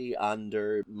Hensley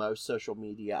under most social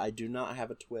media. I do not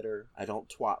have a Twitter. I don't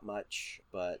twat much,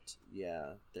 but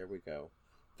yeah, there we go.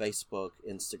 Facebook,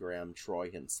 Instagram, Troy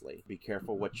Hensley. Be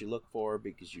careful what you look for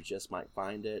because you just might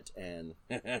find it. And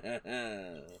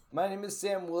my name is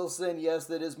Sam Wilson. Yes,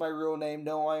 that is my real name.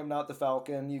 No, I am not the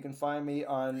Falcon. You can find me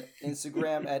on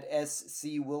Instagram at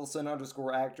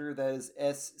scwilson_actor. That is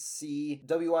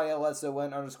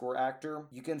SCWILSON_actor.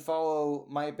 You can follow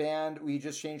my band. We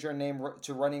just changed our name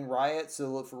to Running Riot, so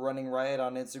look for Running Riot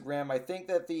on Instagram. I think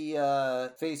that the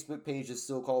Facebook page is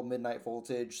still called Midnight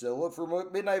Voltage, so look for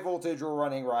Midnight Voltage or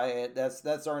Running Riot.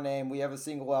 That's our name. We have a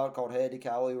single out called Head to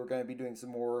Cali. We're going to be doing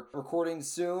some more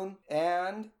recordings soon.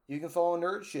 And you can follow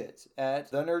Nerd Shit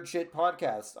at The Nerd Shit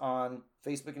Podcast on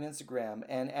Facebook and Instagram,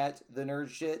 and at The Nerd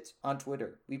Shit on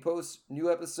Twitter. We post new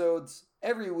episodes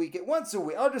every week. Once a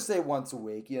week. I'll just say once a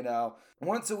week, you know.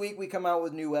 Once a week we come out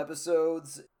with new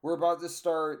episodes. We're about to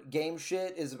start Game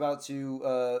Shit we're about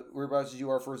to do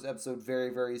our first episode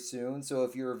very, very soon. So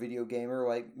if you're a video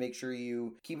gamer, make sure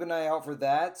you keep an eye out for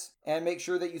that. And make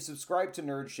sure that you subscribe to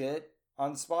Nerd Shit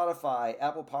on Spotify,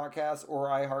 Apple Podcasts, or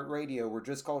iHeartRadio. We're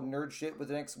just called Nerd Shit with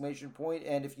an exclamation point.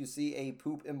 And if you see a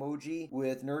poop emoji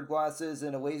with nerd glasses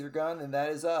and a laser gun, then that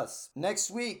is us. Next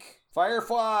week,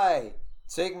 Firefly.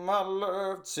 Take my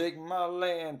love, take my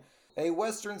land. A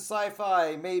Western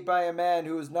sci-fi made by a man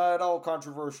who is not at all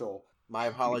controversial. My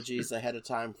apologies ahead of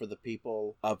time for the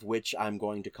people of which I'm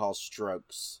going to call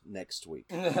Strokes next week.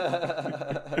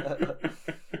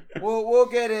 We'll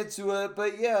get into it,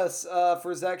 but yes,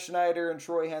 for Zack Schneider and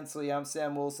Troy Hensley, I'm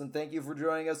Sam Wilson. Thank you for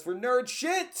joining us for Nerd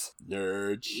Shit!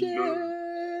 Nerd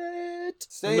Shit!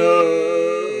 Stay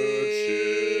Nerd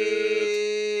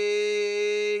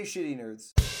Shit! Shitty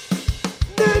nerds.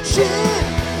 Nerd shit,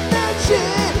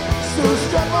 so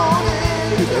strap on in,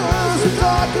 because we're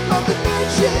talking about the nerd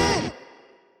shit.